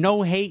the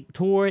no hate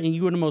tour, and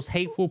you are the most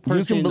hateful person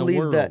You can in believe the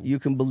world. that. You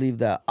can believe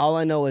that. All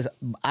I know is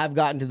I've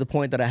gotten to the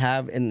point that I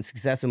have in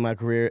success in my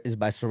career is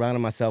by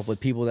surrounding myself with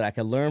people that I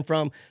can learn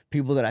from,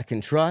 people that I can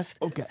trust,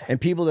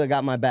 and people that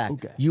got my back.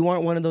 You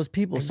aren't one of those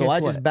people, so I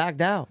just backed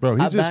out. Bro,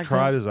 he I just backed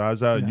cried out. his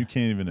eyes out, and you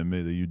can't even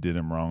admit that you did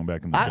him wrong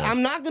back in the day.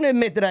 I'm not going to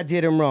admit that I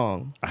did him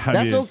wrong.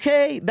 I mean,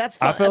 okay. That's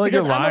fine. I feel like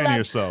you're Because I'm lying to allowed-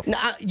 yourself. No,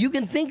 you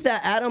can think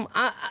that, Adam,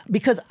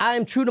 because I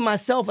am true to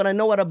myself and I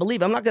know what I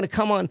believe. I'm not going to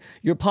come on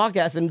your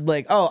podcast and be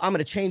like, oh, I'm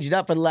going to change it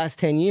up for the last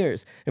 10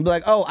 years. And be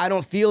like, oh, I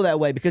don't feel that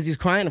way because he's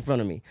crying in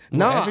front of me.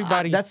 No,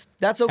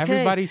 that's okay.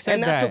 Everybody said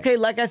and that's that. okay.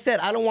 Like I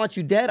said, I don't want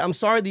you dead. I'm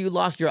sorry that you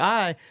lost your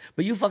eye,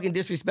 but you fucking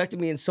disrespected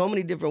me in so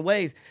many different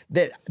ways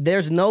that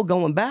there's no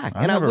going back.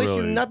 And I never wish you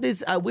really- nothing.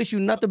 I wish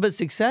you nothing but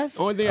success.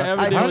 Only thing I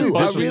ever I did do.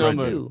 was I bust your really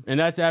number. do. And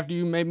that's after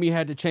you made me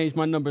had to change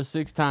my number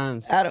 6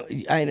 times. Adam,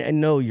 I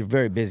know you're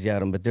very busy,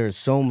 Adam, but there's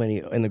so many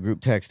in the group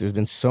text. There's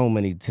been so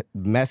many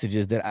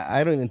messages that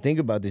I don't even think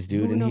about this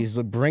dude, and he's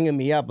bringing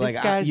me up like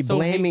guy's you so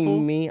blaming hateful.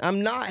 me.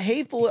 I'm not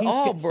hateful at He's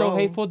all, bro. so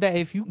hateful that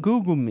if you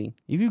Google me,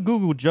 if you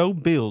Google Joe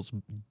Bills,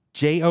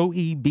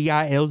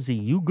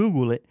 Joebilz, you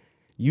Google it,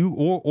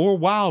 or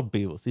Wild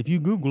Bills. If you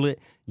Google it,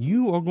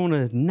 you are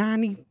gonna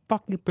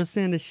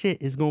 90% of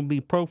shit is gonna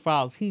be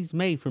profiles he's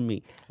made for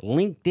me.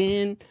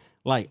 LinkedIn,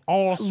 like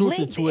all sorts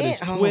of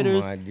LinkedIn?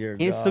 Twitters, Oh, my dear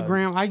God.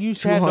 Instagram. I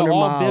used to have the 200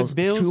 All miles,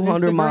 Bills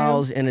 200 Instagram.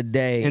 miles in a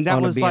day And that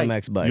on a was like-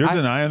 BMX bike. You're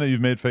denying that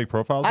you've made fake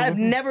profiles? of I've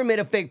him? never made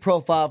a fake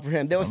profile for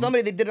him. There was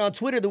somebody that did it on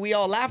Twitter that we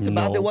all laughed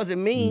about. That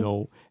wasn't me.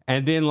 No.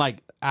 And then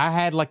like I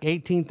had like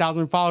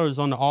 18,000 followers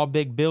on the All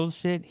Big Bills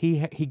shit.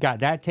 He got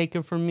that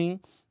taken from me.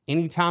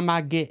 Anytime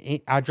I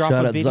drop Shout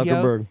a out video,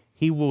 Zuckerberg.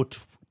 he will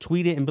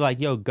tweet it and be like,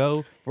 "Yo,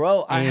 go."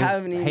 Bro, I and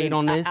haven't even hate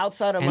on this.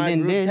 outside of And my then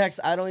group this. text.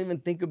 I don't even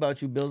think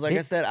about you, Bills. Like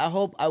I said, I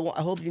hope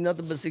you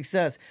nothing but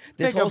success.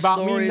 This Think whole about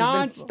story me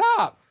has been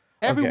nonstop.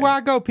 Everywhere I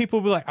go,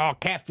 people be like, "Oh,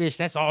 catfish.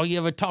 That's all he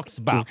ever talks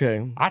about."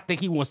 Okay. I think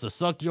he wants to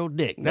suck your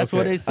dick. That's Okay.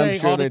 what they say I'm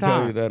sure all the they time.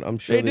 tell you that. I'm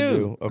sure they do.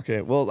 do.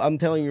 Okay. Well, I'm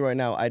telling you right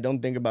now, I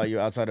don't think about you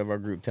outside of our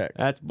group text.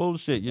 That's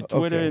bullshit. Your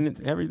Twitter Okay.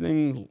 and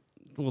everything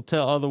will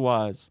tell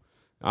otherwise.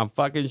 I'm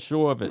fucking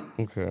sure of it.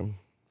 Okay.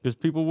 Because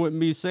people wouldn't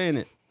be saying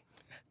it.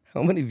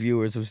 How many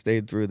viewers have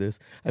stayed through this?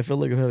 I feel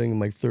like I'm having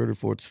my 3rd or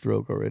 4th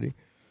stroke already.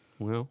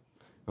 Well,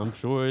 I'm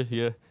sure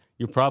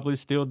you're probably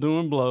still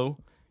doing blow.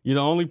 You're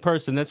the only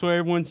person. That's what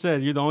everyone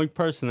said. You're the only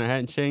person that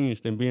hadn't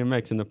changed in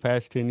BMX in the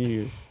past 10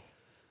 years.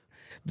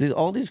 There's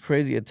all these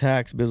crazy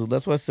attacks, Bizzle.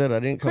 That's why I said I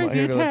didn't come out Crazy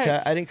here to attacks?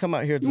 attack. I didn't come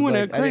out here to You want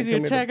like, a crazy I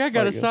didn't come here attack? to I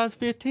got a fight you. size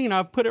 15.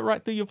 I'll put it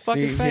right through your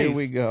fucking See, face. here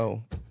we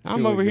go.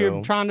 I'm we over here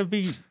go. trying to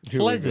be Here we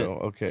pleasant. go.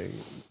 Okay.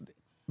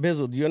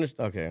 Bizzle, do you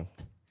understand? Okay.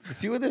 You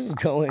see where this is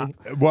going?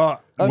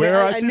 Well, I mean,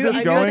 where I see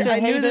this going, I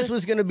knew hater. this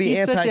was going to be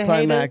He's such a hater.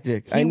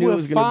 anticlimactic. I He knew it would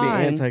was going to be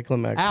find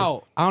anticlimactic.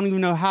 Out. I don't even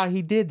know how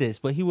he did this,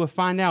 but he would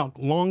find out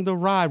along the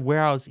ride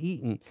where I was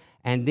eating.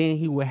 And then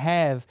he would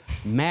have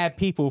mad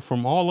people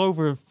from all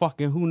over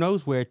fucking who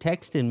knows where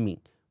texting me.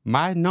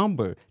 My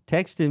number,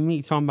 texting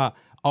me, talking about,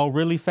 "Oh,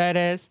 really, fat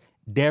ass?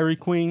 Dairy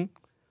Queen?"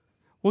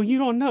 Well, you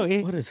don't know.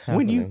 What is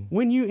happening?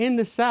 When you in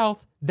the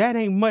South, that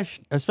ain't much,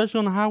 especially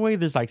on the highway.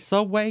 There's like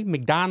Subway,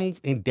 McDonald's,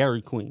 and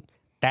Dairy Queen.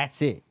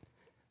 That's it.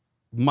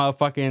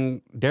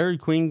 Motherfucking Dairy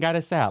Queen got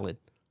a salad.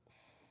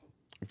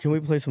 Can we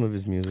play some of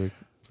his music,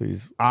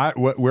 please?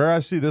 where I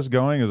see this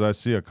going is I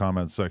see a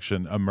comment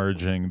section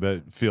emerging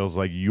that feels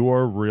like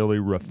you're really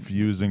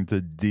refusing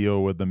to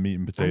deal with the meat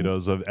and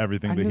potatoes of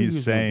everything I that knew you he's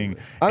was gonna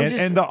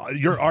saying, do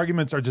your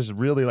arguments are just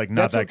really like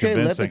not That's that okay.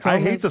 Let the convincing. I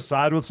hate comments- to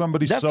side with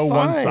somebody That's so fine.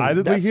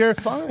 one-sidedly That's here,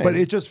 fine. but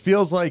it just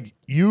feels like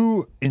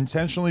you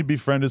intentionally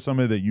befriended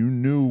somebody that you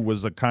knew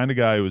was the kind of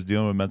guy who was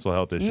dealing with mental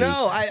health issues,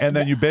 and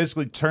then you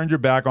basically turned your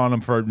back on him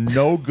for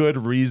no good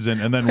reason,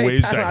 and then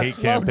waged a hate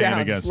campaign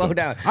against him. Slow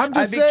down. I'm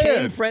just I became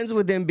saying. friends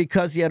with him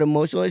because he had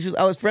emotional issues.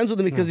 I was friends with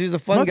him because he was a I'm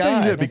fun not saying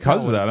guy. you did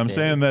because of not what that. I'm I'm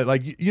saying that,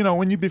 like, you know,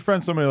 when you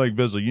befriend somebody like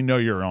Bizzle, you know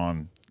you're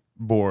on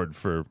board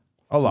for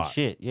a lot.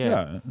 Shit,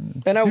 yeah.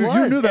 And I You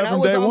was. knew that and I from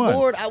was day on one.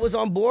 board. I was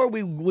on board.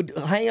 We would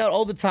hang out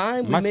all the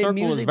time. We My made circle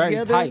was music very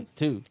together. tight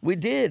too. We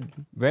did.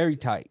 Very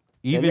tight.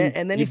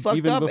 And then he fucked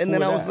even up, and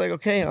then I before was that. like,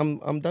 okay,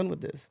 I'm done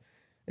with this.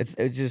 It's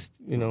just,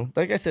 you know,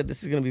 like I said,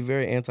 this is gonna be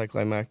very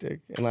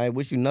anticlimactic, and I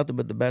wish you nothing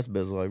but the best,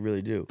 Bizzle. I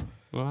really do.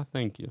 Well, I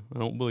thank you. I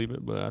don't believe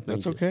it, but I think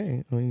That's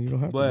okay. I mean, you don't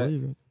have But- to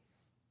believe it.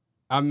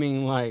 I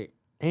mean, like,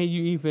 and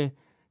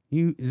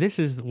you. This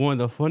is one of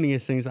the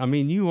funniest things. I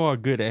mean, you are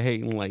good at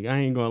hating. Like, I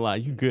ain't gonna lie,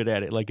 you good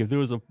at it. Like, if there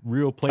was a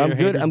real player, I'm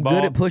good. I'm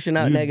good at pushing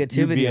out you'd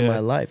negativity be in a- my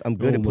life. I'm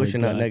good Oh at my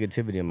pushing out God.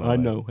 negativity in my I life.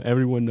 know.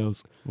 Everyone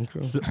knows.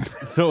 Okay.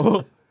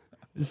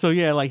 So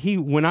yeah, like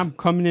when I'm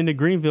coming into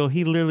Greenville,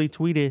 he literally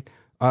tweeted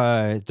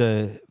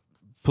the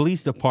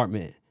police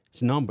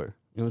department's number.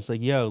 It was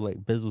like, yo, like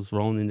Bizzle's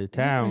rolling into What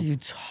town. are you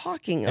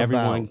talking about?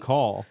 Everyone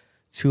call.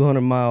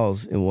 200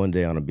 miles in one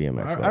day on a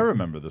BMX bike. I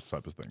remember this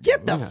type of thing.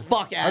 Get the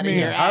fuck out I of mean,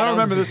 here, I don't Adam.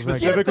 remember this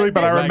specifically,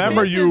 but I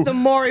remember this you is the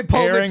Maury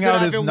Povich airing that out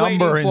I've his been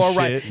number waiting and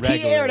for, shit. right?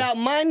 He aired out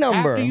my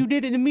number. After you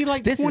did it to me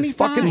like This 20 is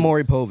fucking times.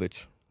 Maury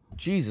Povich.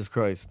 Jesus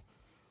Christ.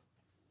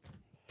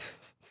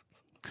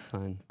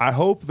 Fine. I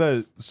hope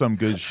that some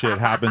good shit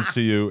happens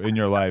to you in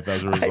your life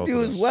as a result I do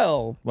of as this.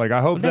 well. Like,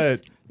 I hope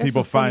that's that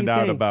people a funny find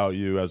out thing. about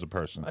you as a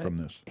person from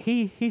this.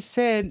 He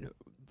said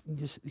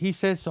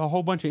a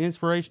whole bunch of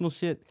inspirational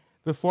shit.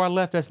 Before I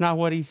left, that's not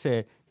what he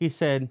said. He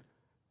said,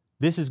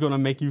 "This is gonna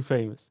make you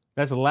famous."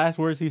 That's the last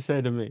words he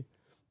said to me.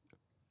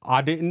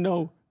 I didn't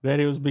know that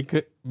it was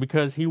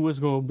because he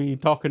was gonna be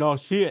talking all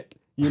shit,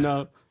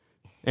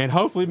 and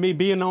hopefully me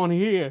being on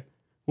here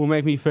will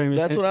make me famous.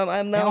 That's what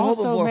I'm now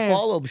hoping for.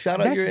 Follow. Shout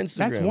out your Instagram.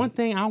 That's one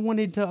thing I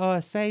wanted to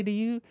say to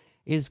you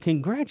is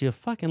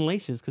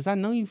congratulations, because I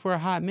know you for a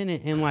hot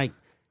minute, and like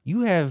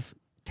you have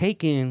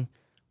taken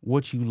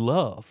what you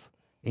love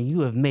and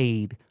you have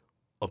made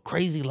a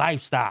crazy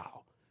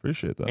lifestyle.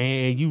 Appreciate that.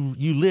 And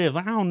you live.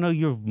 I don't know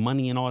your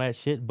money and all that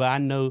shit, but I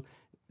know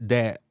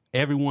that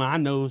everyone I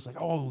know is like,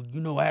 oh,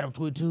 Adam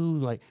Twit too.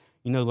 Like,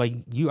 like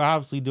you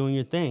obviously doing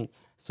your thing.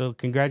 So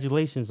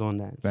congratulations on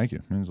that. Thank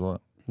you. Means a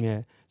lot.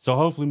 Yeah. So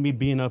hopefully me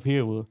being up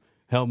here will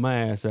help my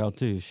ass out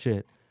too.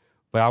 Shit.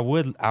 But I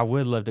would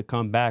love to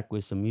come back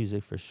with some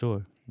music for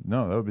sure.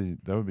 No,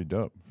 that would be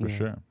dope for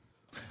sure.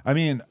 I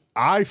mean,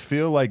 I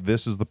feel like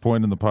this is the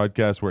point in the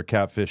podcast where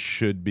Catfish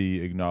should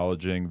be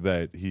acknowledging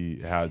that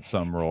he had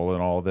some role in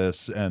all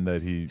this and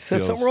that he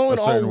feels some role a in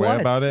all certain way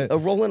what? about it. A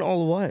role in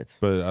all what?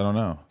 But I don't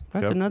know.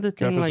 That's another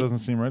thing. Catfish Like, doesn't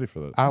seem ready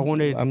for that. I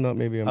wanted. I'm not.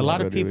 Maybe I'm a not lot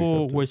of ready to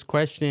people accept it. was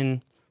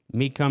questioning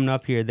me coming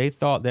up here. They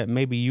thought that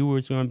maybe you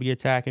was going to be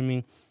attacking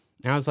me.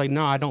 And I was like,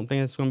 no, I don't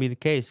think it's going to be the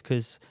case,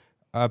 because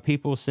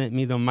people sent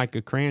me the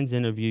Micah Kranz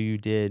interview you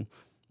did,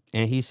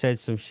 and he said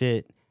some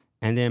shit.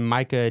 And then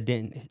Micah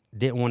didn't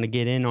want to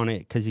get in on it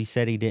because he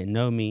said he didn't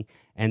know me.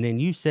 And then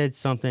you said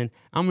something.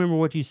 I don't remember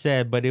what you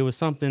said, but it was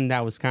something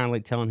that was kind of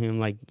like telling him,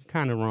 like, you're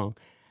kind of wrong.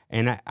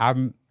 And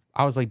I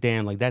was like,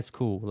 damn, like, that's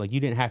cool. Like, you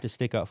didn't have to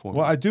stick up for me.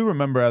 Well, I do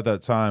remember at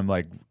that time,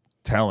 like,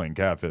 telling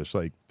Catfish,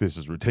 like, this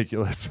is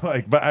ridiculous.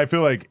 Like, but I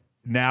feel like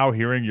now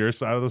hearing your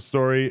side of the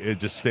story, it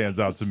just stands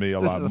out to me a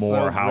lot is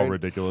more so how great.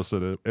 ridiculous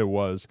it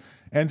was.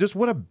 And just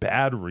what a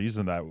bad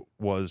reason that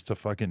was to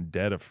fucking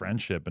dead a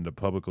friendship and to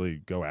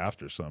publicly go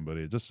after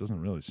somebody. It just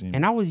doesn't really seem.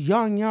 And I was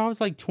young, I was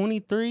like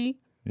 23.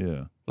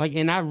 Yeah. Like,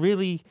 and I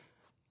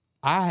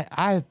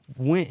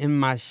went in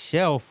my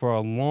shell for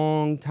a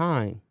long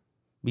time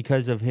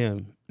because of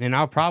him. And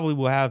I probably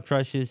will have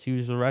trust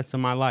issues the rest of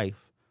my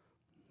life.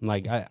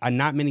 Like, I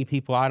not many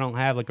people, I don't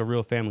have like a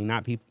real family,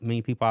 not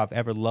many people I've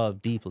ever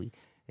loved deeply.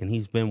 And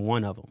he's been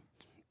one of them.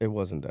 It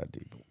wasn't that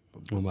deep.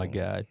 Oh my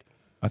God.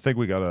 I think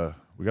we gotta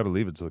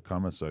leave it to the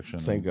comment section.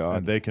 Thank God.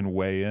 And they can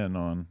weigh in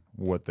on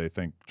what they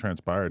think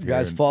transpired You here.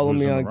 guys and follow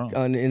who's me in the on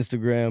wrong.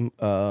 Instagram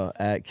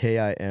at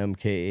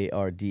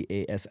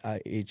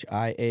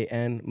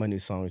KIMKARDASIHIAN. My new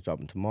song is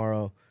dropping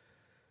tomorrow.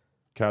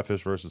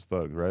 Catfish versus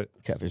Thug, right?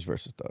 Catfish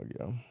versus Thug,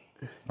 yeah.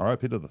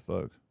 R.I.P. to the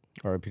Thug.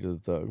 R.I.P. to the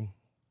Thug.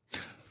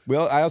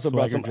 Well, I also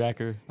brought some.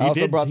 Jacker. I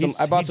also brought some.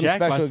 I brought he some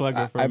jacked my special.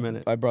 slugger for a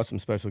minute. I brought some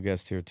special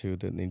guests here too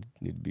that need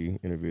to be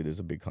interviewed. There's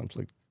a big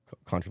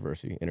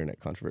controversy,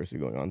 internet controversy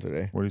going on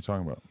today. What are you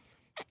talking about?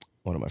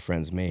 One of my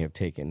friends may have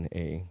taken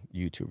a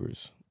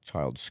YouTuber's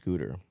child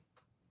scooter,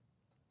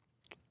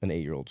 an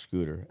 8-year-old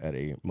scooter at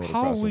a motocross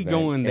How are we event,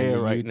 going and there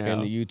the right now?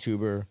 And the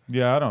YouTuber.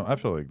 Yeah, I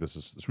feel like we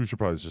should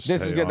probably just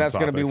This is stay good. on That's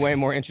going to be topic. way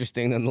more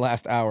interesting than the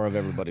last hour of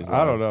everybody's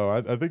lives. I don't know.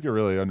 I think you're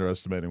really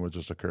underestimating what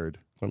just occurred.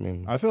 I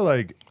mean, I feel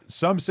like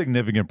some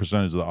significant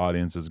percentage of the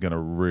audience is going to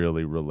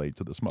really relate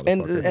to this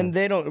motherfucker. and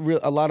they don't.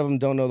 A lot of them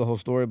don't know the whole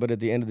story. But at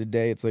the end of the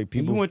day, it's like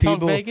people. You want to talk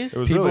people Vegas? it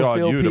was people really on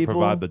feel you to people,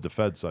 provide the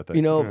defense, I think.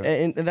 You know,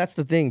 and that's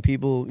the thing.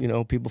 People,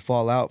 people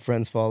fall out,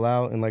 friends fall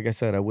out, and like I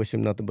said, I wish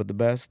him nothing but the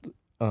best.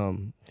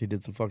 He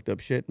did some fucked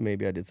up shit.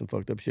 Maybe I did some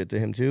fucked up shit to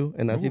him too,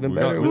 and that's even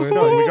better. We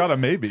got a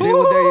maybe. See,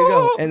 well, there you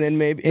go. And then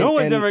maybe No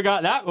one's and, ever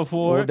got that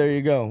before. Well, there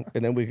you go.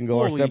 And then we can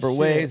go our Holy separate shit.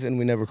 ways, and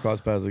we never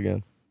cross paths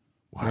again.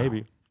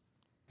 Maybe.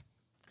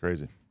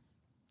 Crazy.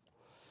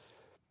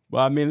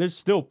 Well, I mean, there's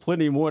still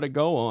plenty more to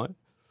go on.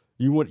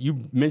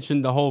 You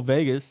mentioned the whole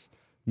Vegas,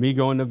 me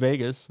going to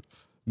Vegas.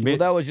 Well,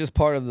 that was just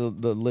part of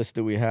the list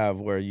that we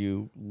have, where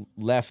you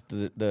left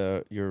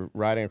you're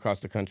riding across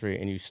the country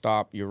and you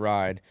stop your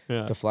ride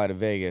to fly to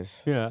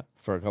Vegas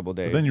for a couple of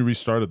days. But then you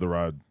restarted the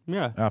ride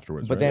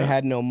afterwards. But right? then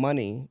had no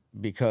money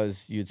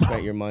because you'd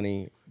spent your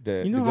money.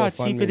 You know how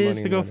cheap it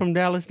is to go from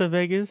Dallas to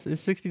Vegas?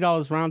 It's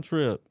 $60 round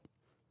trip.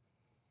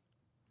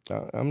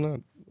 I'm not.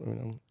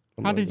 I'm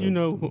How not did you good.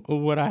 know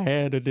what I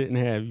had or didn't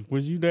have?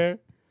 Was you there?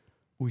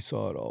 We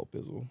saw it all,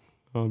 Bizzle.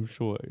 I'm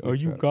sure. Are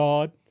you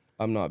God?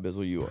 I'm not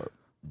Bizzle. You are.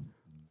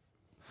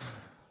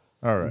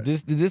 All right.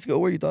 Did this go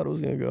where you thought it was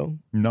gonna go?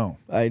 No.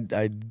 I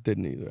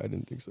didn't either. I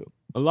didn't think so.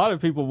 A lot of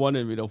people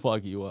wanted me to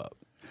fuck you up.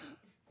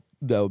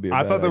 That would be.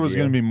 I thought there was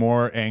going to be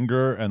more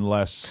anger and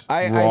less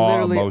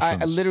raw emotions.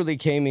 I literally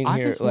came in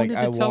here like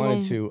I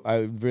wanted to. I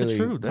really.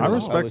 truth. I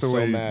respect the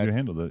way you mad.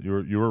 handled it.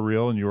 You were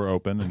real and you were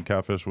open, and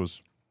Catfish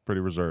was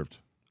pretty reserved.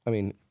 I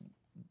mean,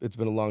 it's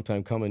been a long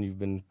time coming. You've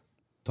been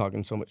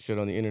talking so much shit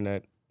on the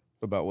internet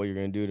about what you're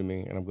going to do to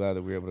me, and I'm glad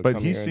that we were able to come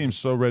But he here seems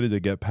so ready to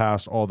get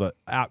past all the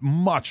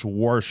much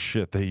worse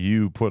shit that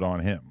you put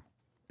on him.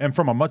 And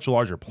from a much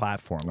larger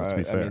platform, let's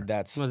be fair. I mean,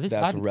 that's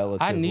I,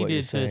 relative. I what you're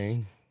needed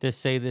saying. to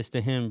say this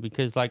to him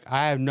because, like,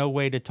 I have no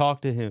way to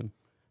talk to him.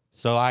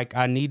 So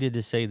I needed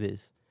to say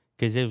this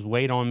because it was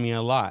weighed on me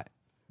a lot.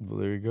 Well,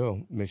 there you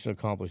go. Mission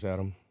accomplished,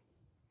 Adam.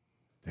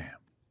 Damn.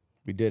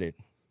 We did it.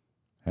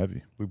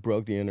 Heavy. We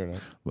broke the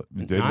internet.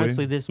 Did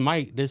Honestly,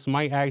 we? this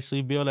might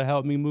actually be able to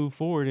help me move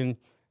forward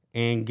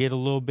and get a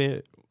little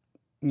bit,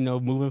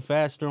 moving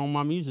faster on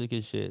my music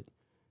and shit.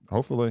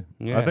 Hopefully.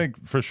 Yeah. I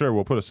think for sure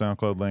we'll put a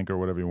SoundCloud link or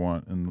whatever you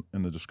want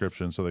in the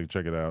description so they can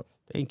check it out.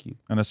 Thank you.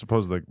 And I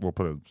suppose we'll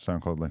put a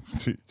SoundCloud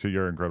link to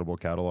your incredible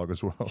catalog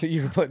as well.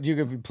 You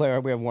can play.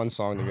 We have one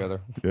song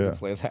together. Yeah. You can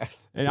play that.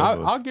 And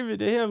I'll give it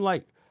to him,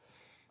 like,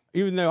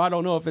 even though I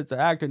don't know if it's an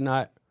act or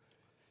not,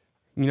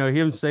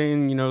 him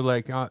saying,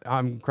 like,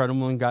 I'm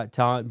incredible and got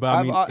talent, but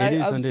I mean, it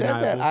is I've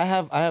undeniable. said that.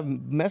 I have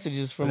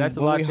messages from That's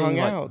a when lot we of hung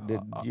things, like, out.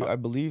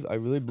 That I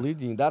really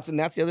believed in you. That's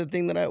the other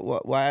thing that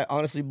why I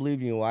honestly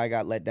believed in you. Why I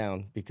got let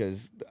down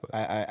because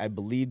I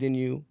believed in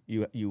you.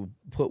 You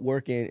put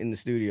work in the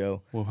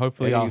studio. Well,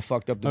 hopefully you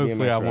fucked up the BMX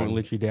hopefully I won't ride.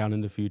 let you down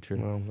in the future.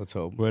 Well, let's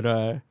hope.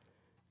 But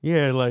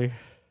yeah, like,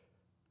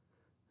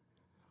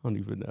 I don't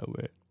even know,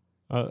 man.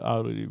 I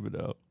don't even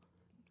know.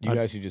 You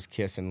guys should just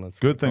kiss and let's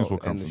Good things will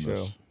come end the from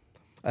show. this.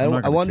 I I'm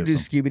not gonna wanted to do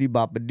kiss skibidi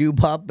bop a doo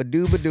pop a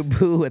doo ba doo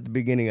boo at the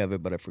beginning of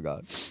it, but I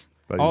forgot.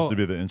 That Oh, used to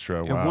be the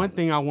intro. And Wow. one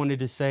thing I wanted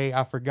to say,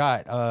 I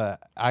forgot.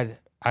 I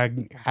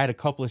had a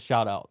couple of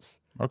shout outs.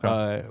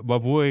 Okay. My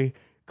boy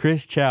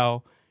Chris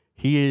Chow,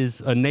 he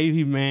is a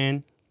Navy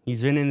man.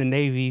 He's been in the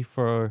Navy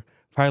for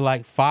probably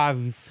like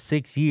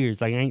 5-6 years.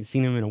 Like, I ain't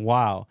seen him in a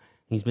while.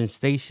 He's been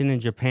stationed in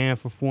Japan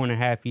for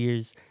 4.5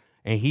 years,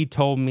 and he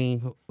told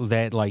me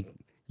that, like,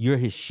 you're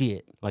his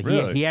shit. Like,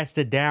 Really? he has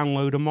to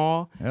download them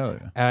all, Hell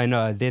yeah.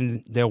 and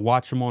then they'll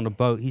watch them on the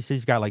boat. He says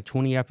he's got like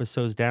 20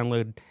 episodes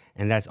downloaded,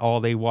 and that's all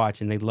they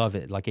watch, and they love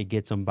it. Like, it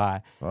gets them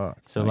by. Fuck.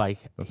 So, like,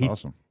 That's he,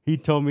 awesome. he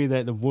told me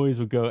that the boys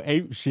would go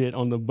ape shit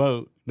on the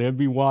boat. They'd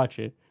be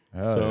watching.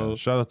 Hell So yeah.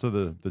 Shout out to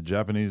the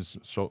Japanese,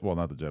 well,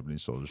 not the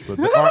Japanese soldiers, but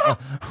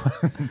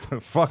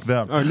fuck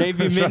them. our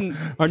Navy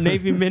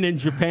men in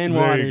Japan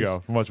There waters. you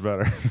go. Much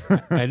better.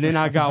 And then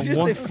I got Did you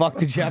just one. say fuck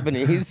the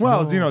Japanese?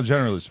 Well,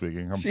 generally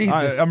speaking,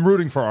 Jesus. I'm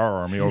rooting for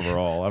our army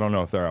overall. I don't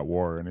know if they're at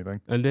war or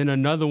anything. And then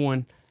another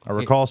one I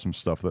recall some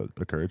stuff that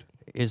occurred.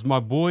 is my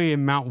boy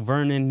in Mount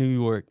Vernon, New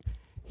York.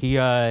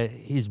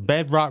 He's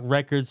Bedrock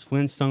Records,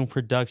 Flintstone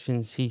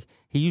Productions. He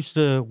used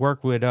to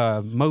work with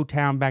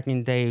Motown back in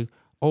the day,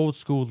 old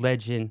school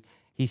legend.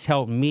 He's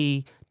helped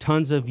me,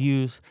 tons of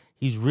youth.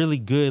 He's really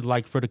good,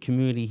 like, for the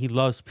community. He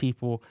loves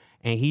people.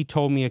 And he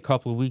told me a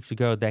couple of weeks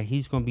ago that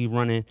he's going to be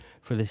running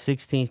for the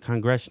 16th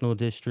Congressional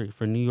District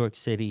for New York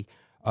City,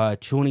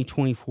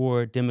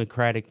 2024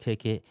 Democratic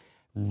ticket,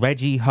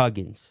 Reggie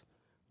Huggins.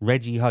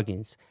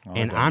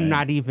 And I'm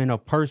not even a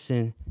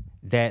person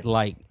that,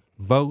 like,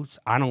 votes.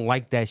 I don't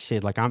like that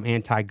shit. Like, I'm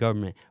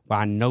anti-government, but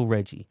I know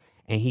Reggie.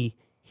 And he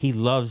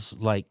loves,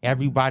 like,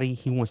 everybody.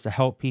 He wants to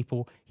help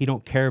people. He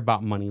don't care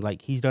about money.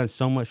 Like, he's done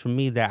so much for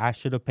me that I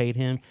should have paid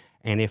him.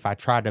 And if I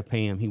tried to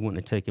pay him, he wouldn't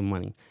have taken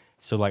money.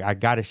 So, like, I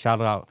got to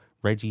shout out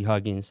Reggie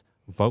Huggins.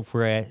 Vote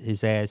for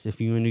his ass if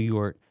you're in New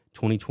York,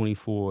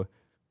 2024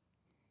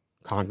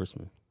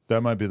 congressman.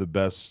 That might be the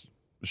best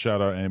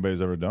shout out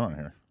anybody's ever done on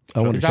here.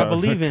 Because I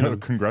believe in him.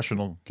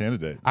 Congressional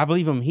candidate. I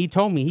believe him. He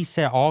told me, he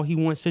said all he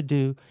wants to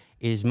do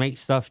is make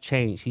stuff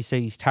change. He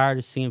said he's tired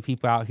of seeing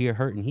people out here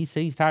hurting. He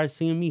said he's tired of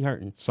seeing me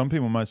hurting. Some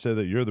people might say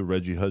that you're the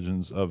Reggie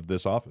Hudgens of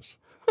this office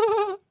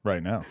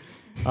right now.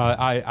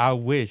 I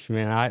wish,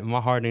 man.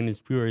 My heart ain't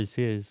as pure as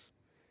his.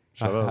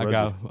 Shout out I Reggie.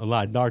 got a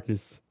lot of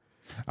darkness.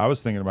 I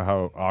was thinking about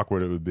how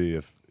awkward it would be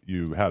if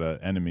you had an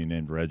enemy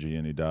named Reggie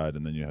and he died,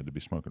 and then you had to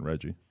be smoking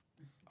Reggie.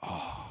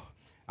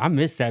 I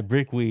miss that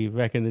brick weed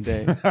back in the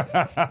day.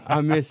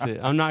 I miss it.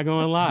 I'm not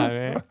gonna lie,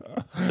 man.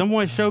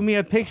 Someone showed me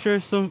a picture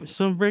of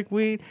some brick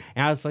weed,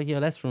 and I was like, "Yo,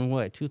 that's from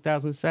what,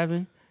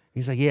 2007?"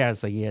 He's like, "Yeah." I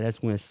was like, "Yeah,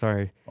 that's when it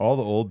started." All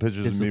the old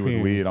pictures of me with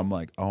Disappearing. weed, I'm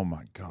like, oh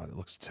my God, it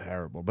looks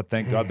terrible. But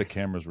thank God the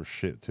cameras were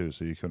shit too,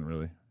 so you couldn't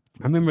really.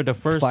 I remember the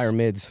first Fire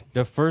mids.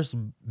 The first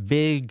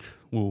big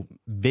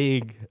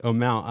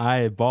amount I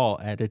had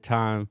bought at the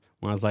time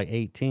when I was like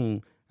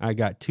 18, I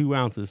got 2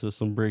 ounces of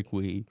some brick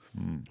weed.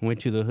 Went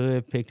to the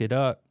hood, picked it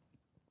up,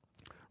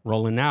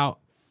 rolling out.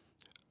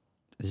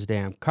 This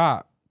damn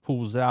cop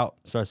pulls out,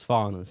 starts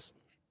following us.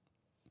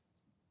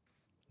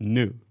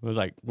 I was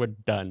like, we're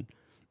done.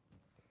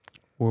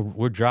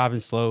 We're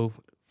driving slow,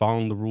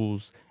 following the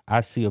rules.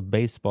 I see a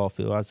baseball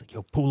field. I was like,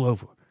 yo, pull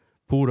over.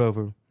 Pulled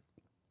over,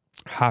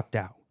 hopped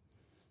out.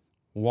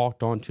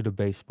 Walked onto the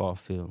baseball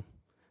field.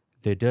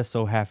 There just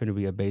so happened to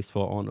be a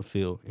baseball on the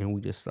field, and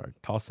we just started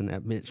tossing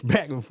that bitch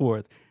back and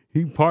forth.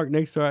 He parked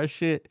next to our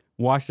shit,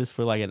 watched us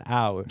for like an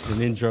hour, and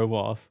then drove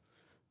off.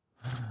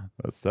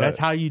 That's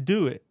how you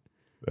do it.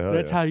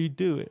 That's how you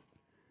do it.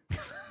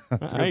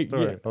 That's a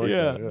good story.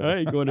 I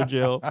ain't going to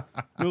jail.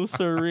 No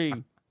siree.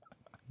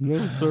 No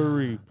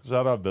siree.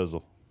 Shout out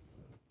Bizzle.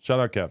 Shout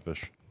out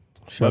Catfish.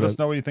 Shout Let us out-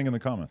 know what you think in the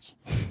comments.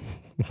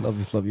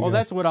 Love you. Oh, guys.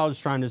 that's what I was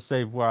trying to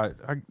say. Where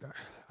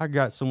I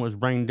got so much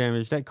brain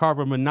damage. That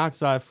carbon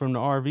monoxide from the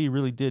RV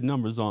really did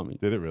numbers on me.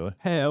 Did it really?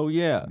 Hell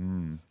yeah.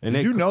 And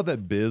Did you know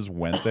that Biz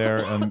went there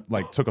and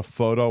like took a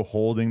photo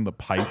holding the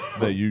pipe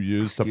that you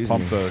used to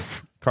pump the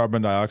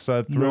carbon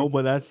dioxide through? No,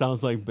 but that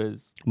sounds like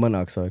biz.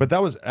 monoxide. But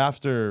that was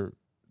after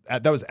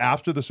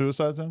the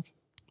suicide attempt?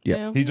 Yeah.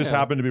 Hell He just yeah.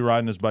 happened to be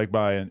riding his bike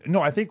by, and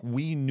no, I think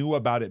we knew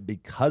about it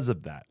because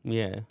of that.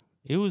 Yeah.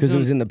 It was Because it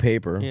was in the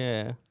paper.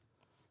 Yeah.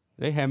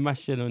 They had my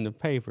shit on the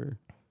paper.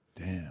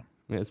 Damn.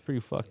 Yeah, it's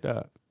pretty fucked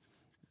up.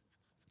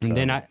 And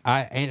then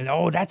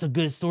that's a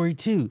good story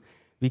too.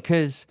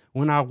 Because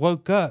when I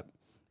woke up,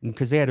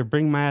 because they had to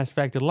bring my ass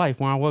back to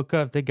life, when I woke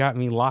up, they got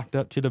me locked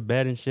up to the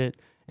bed and shit.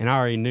 And I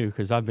already knew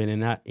because I've been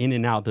in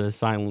and out the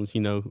asylums,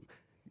 in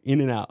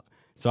and out.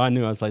 So I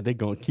knew, I was like, they're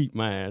going to keep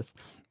my ass.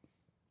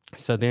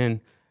 So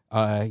then,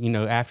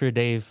 after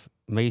they've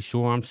made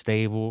sure I'm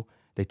stable,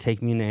 they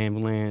take me in the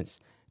ambulance,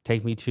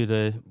 take me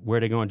to where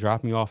they're going to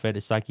drop me off at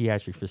the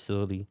psychiatric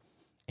facility.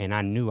 And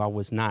I knew I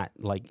was not,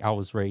 I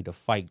was ready to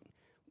fight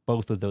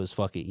both of those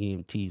fucking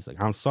EMTs.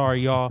 Like, I'm sorry,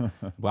 y'all,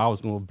 but I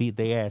was going to beat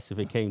their ass if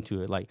it came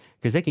to it.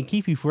 Because they can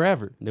keep you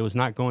forever. They was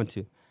not going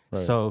to.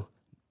 Right. So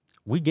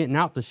we getting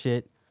out the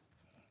shit,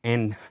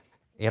 and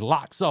it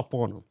locks up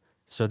on them.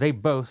 So they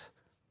both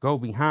go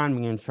behind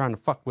me and trying to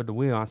fuck with the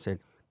wheel. I said,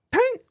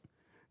 ping!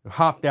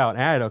 Hopped out. I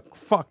had a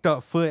fucked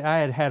up foot.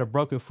 I had a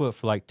broken foot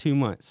for 2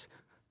 months.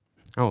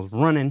 I was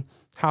running,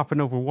 hopping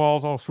over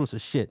walls, all sorts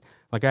of shit.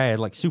 I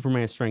had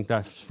Superman strength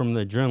from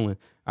the adrenaline.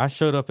 I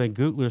showed up at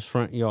Gootler's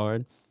front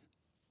yard.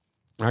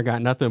 I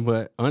got nothing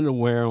but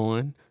underwear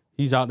on.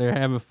 He's out there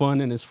having fun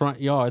in his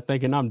front yard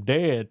thinking I'm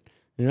dead.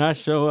 And I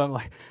show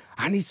up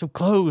I need some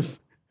clothes.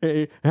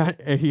 And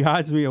he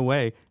hides me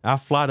away. I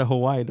fly to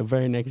Hawaii the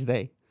very next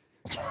day.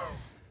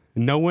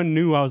 No one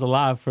knew I was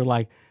alive for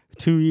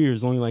 2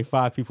 years. Only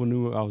 5 people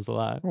knew I was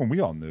alive. Well, we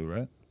all knew,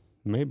 right?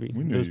 Maybe.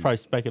 We knew There was probably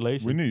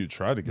speculation. We knew you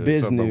tried to get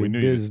Biz yourself, but knew. we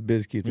knew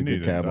Biz keeps a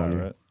good tab on you.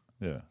 right?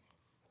 Yeah.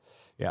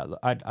 Yeah,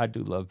 I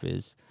do love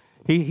Biz.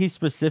 He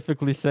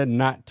specifically said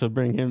not to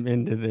bring him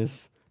into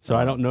this. So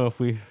I don't know if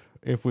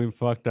we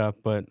fucked up,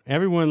 but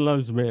everyone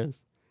loves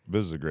Biz.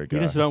 Biz is a great guy.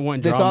 You just don't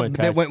want They drama thought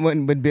that attached.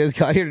 when Biz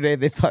got here today,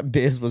 they thought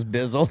Biz was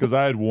Bizzle. Because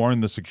I had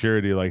warned the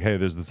security, hey,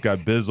 there's this guy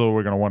Bizzle.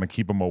 We're going to want to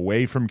keep him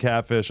away from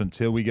Catfish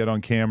until we get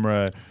on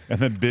camera. And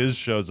then Biz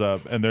shows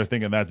up, and they're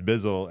thinking that's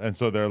Bizzle. And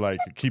so they're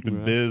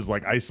keeping Biz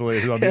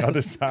isolated on the other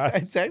I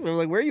side. texted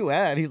him, where are you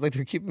at? He's like,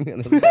 they're keeping me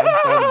on the other side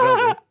of the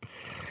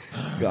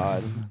building.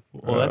 God.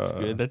 Well, that's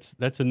good.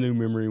 That's a new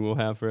memory we'll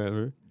have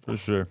forever. For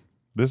sure.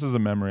 This is a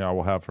memory I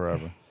will have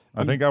forever.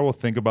 I think I will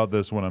think about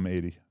this when I'm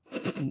 80.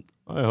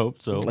 I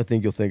hope so. I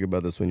think you'll think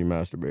about this when you're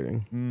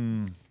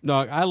masturbating.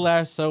 Dog, I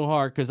laughed so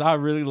hard because I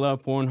really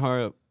love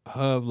Pornhub.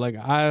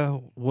 I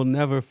will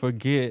never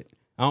forget.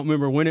 I don't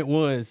remember when it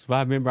was, but I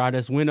remember I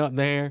just went up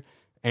there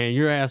and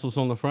your ass was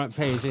on the front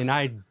page and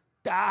I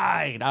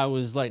died. I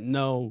was like,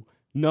 no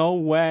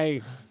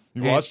way.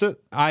 You watched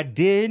it? I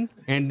did.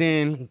 And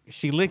then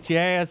she licked your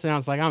ass and I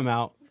was like, I'm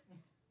out.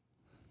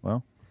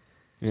 Well,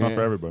 it's not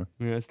for everybody.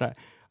 Yeah, it's not.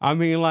 I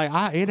mean,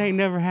 it ain't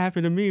never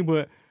happened to me,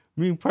 but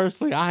me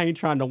personally, I ain't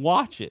trying to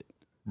watch it.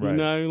 Right. You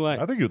know,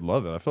 I think you'd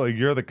love it. I feel like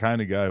you're the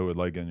kind of guy who would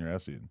like getting your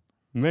ass eaten.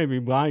 maybe,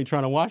 but I ain't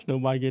trying to watch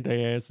nobody get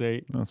their ass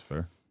ate. That's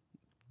fair.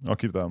 I'll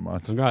keep that in I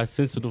mind. got a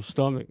sensitive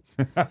stomach.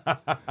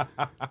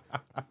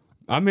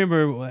 I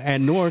remember at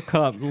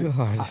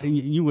NorCup,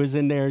 you was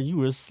in there, you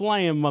was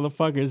slaying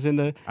motherfuckers in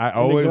the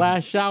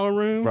glass shower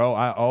room. Bro,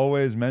 I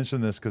always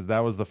mention this because that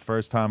was the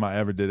first time I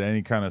ever did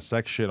any kind of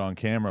sex shit on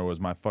camera. Was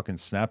my fucking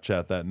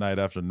Snapchat that night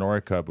after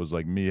NorCup was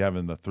me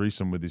having the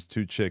threesome with these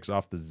 2 chicks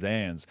off the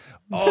Zans.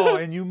 Oh,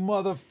 and you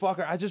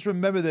motherfucker. I just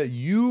remember that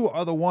you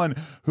are the one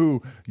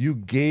who you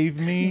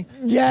gave me.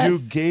 Yes.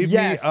 You gave me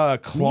a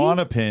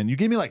Klonopin. You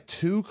gave me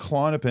 2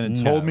 Klonopin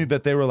and told me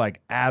that they were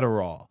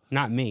Adderall.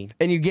 Not me.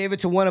 And you gave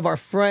it to one of our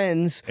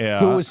friends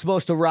who was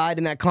supposed to ride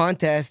in that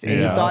contest, and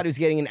he thought he was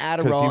getting an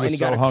Adderall, and he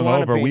got a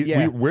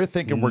Klonopin. We're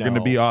thinking we're going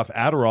to be off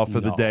Adderall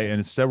for the day, and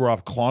instead we're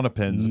off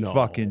Klonopins,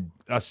 fucking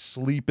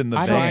asleep in the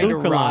van. Trying to do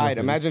ride. Klonopins.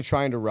 Imagine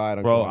trying to ride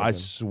on Bro, Klonopin. I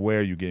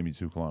swear you gave me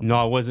 2 Klonopins.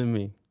 No, it wasn't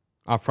me.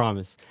 I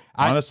promise.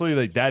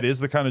 Honestly, that is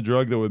the kind of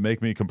drug that would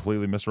make me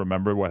completely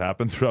misremember what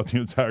happened throughout the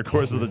entire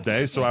course of the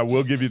day. So I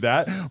will give you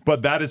that,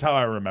 but that is how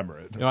I remember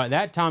it. At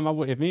that time,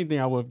 if anything,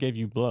 I would have gave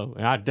you blow,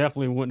 and I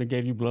definitely wouldn't have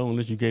gave you blow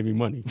unless you gave me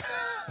money.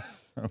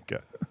 Okay,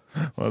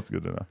 well that's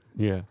good to know.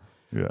 Yeah,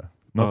 Yeah,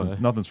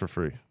 nothing's for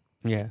free.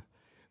 yeah.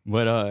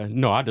 But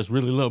no, I just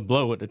really love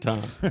Blow at the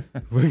time.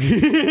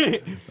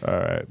 All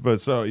right.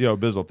 But so,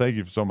 Bizzle, thank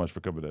you so much for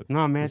coming in.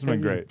 No, man. This has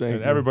been great. Thank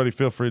And you. everybody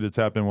feel free to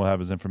tap in. We'll have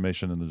his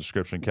information in the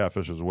description.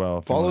 Catfish as well.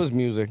 If you Follow want- his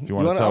music. If you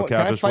want to tell can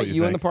I Catfish fight what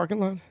you in the think. parking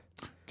lot?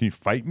 Can you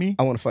fight me?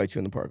 I want to fight you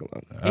in the parking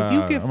lot. If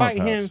you can I'm fight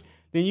gonna him, pass.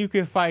 then you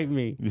can fight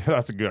me. Yeah,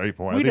 that's a great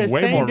point. We I think the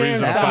way same more damn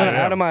reason to size. fight him.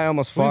 Adam, I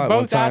almost We fought one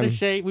both out time. of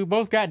shape. We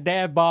both got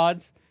dad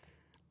bods.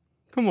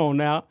 Come on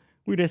now.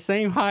 We the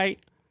same height.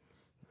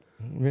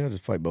 Maybe I'll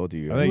just fight both of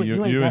you. I think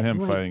you ain't and that- him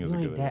you fighting ain't- is a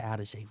you good ain't idea. that out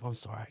of shape. I'm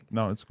sorry.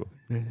 No, it's cool.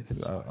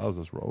 It's I'll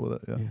just roll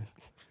with it. Yeah.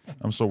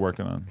 I'm still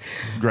working on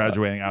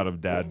graduating out of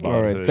dad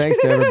All right. bodhood. Thanks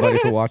to everybody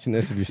for watching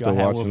this. If you're still I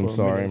had watching, one I'm for a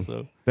sorry. minute,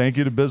 so. Thank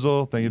you to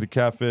Bizzle. Thank you to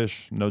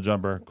Catfish, No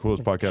Jumper,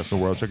 coolest podcast in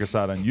the world. Check us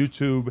out on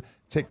YouTube,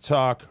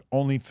 TikTok,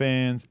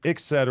 OnlyFans,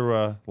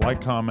 etc. Like,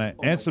 comment,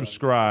 and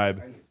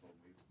subscribe.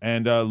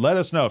 And let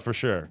us know for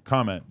sure.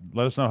 Comment.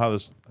 Let us know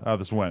how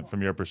this went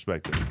from your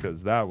perspective,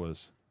 because that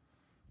was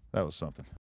something.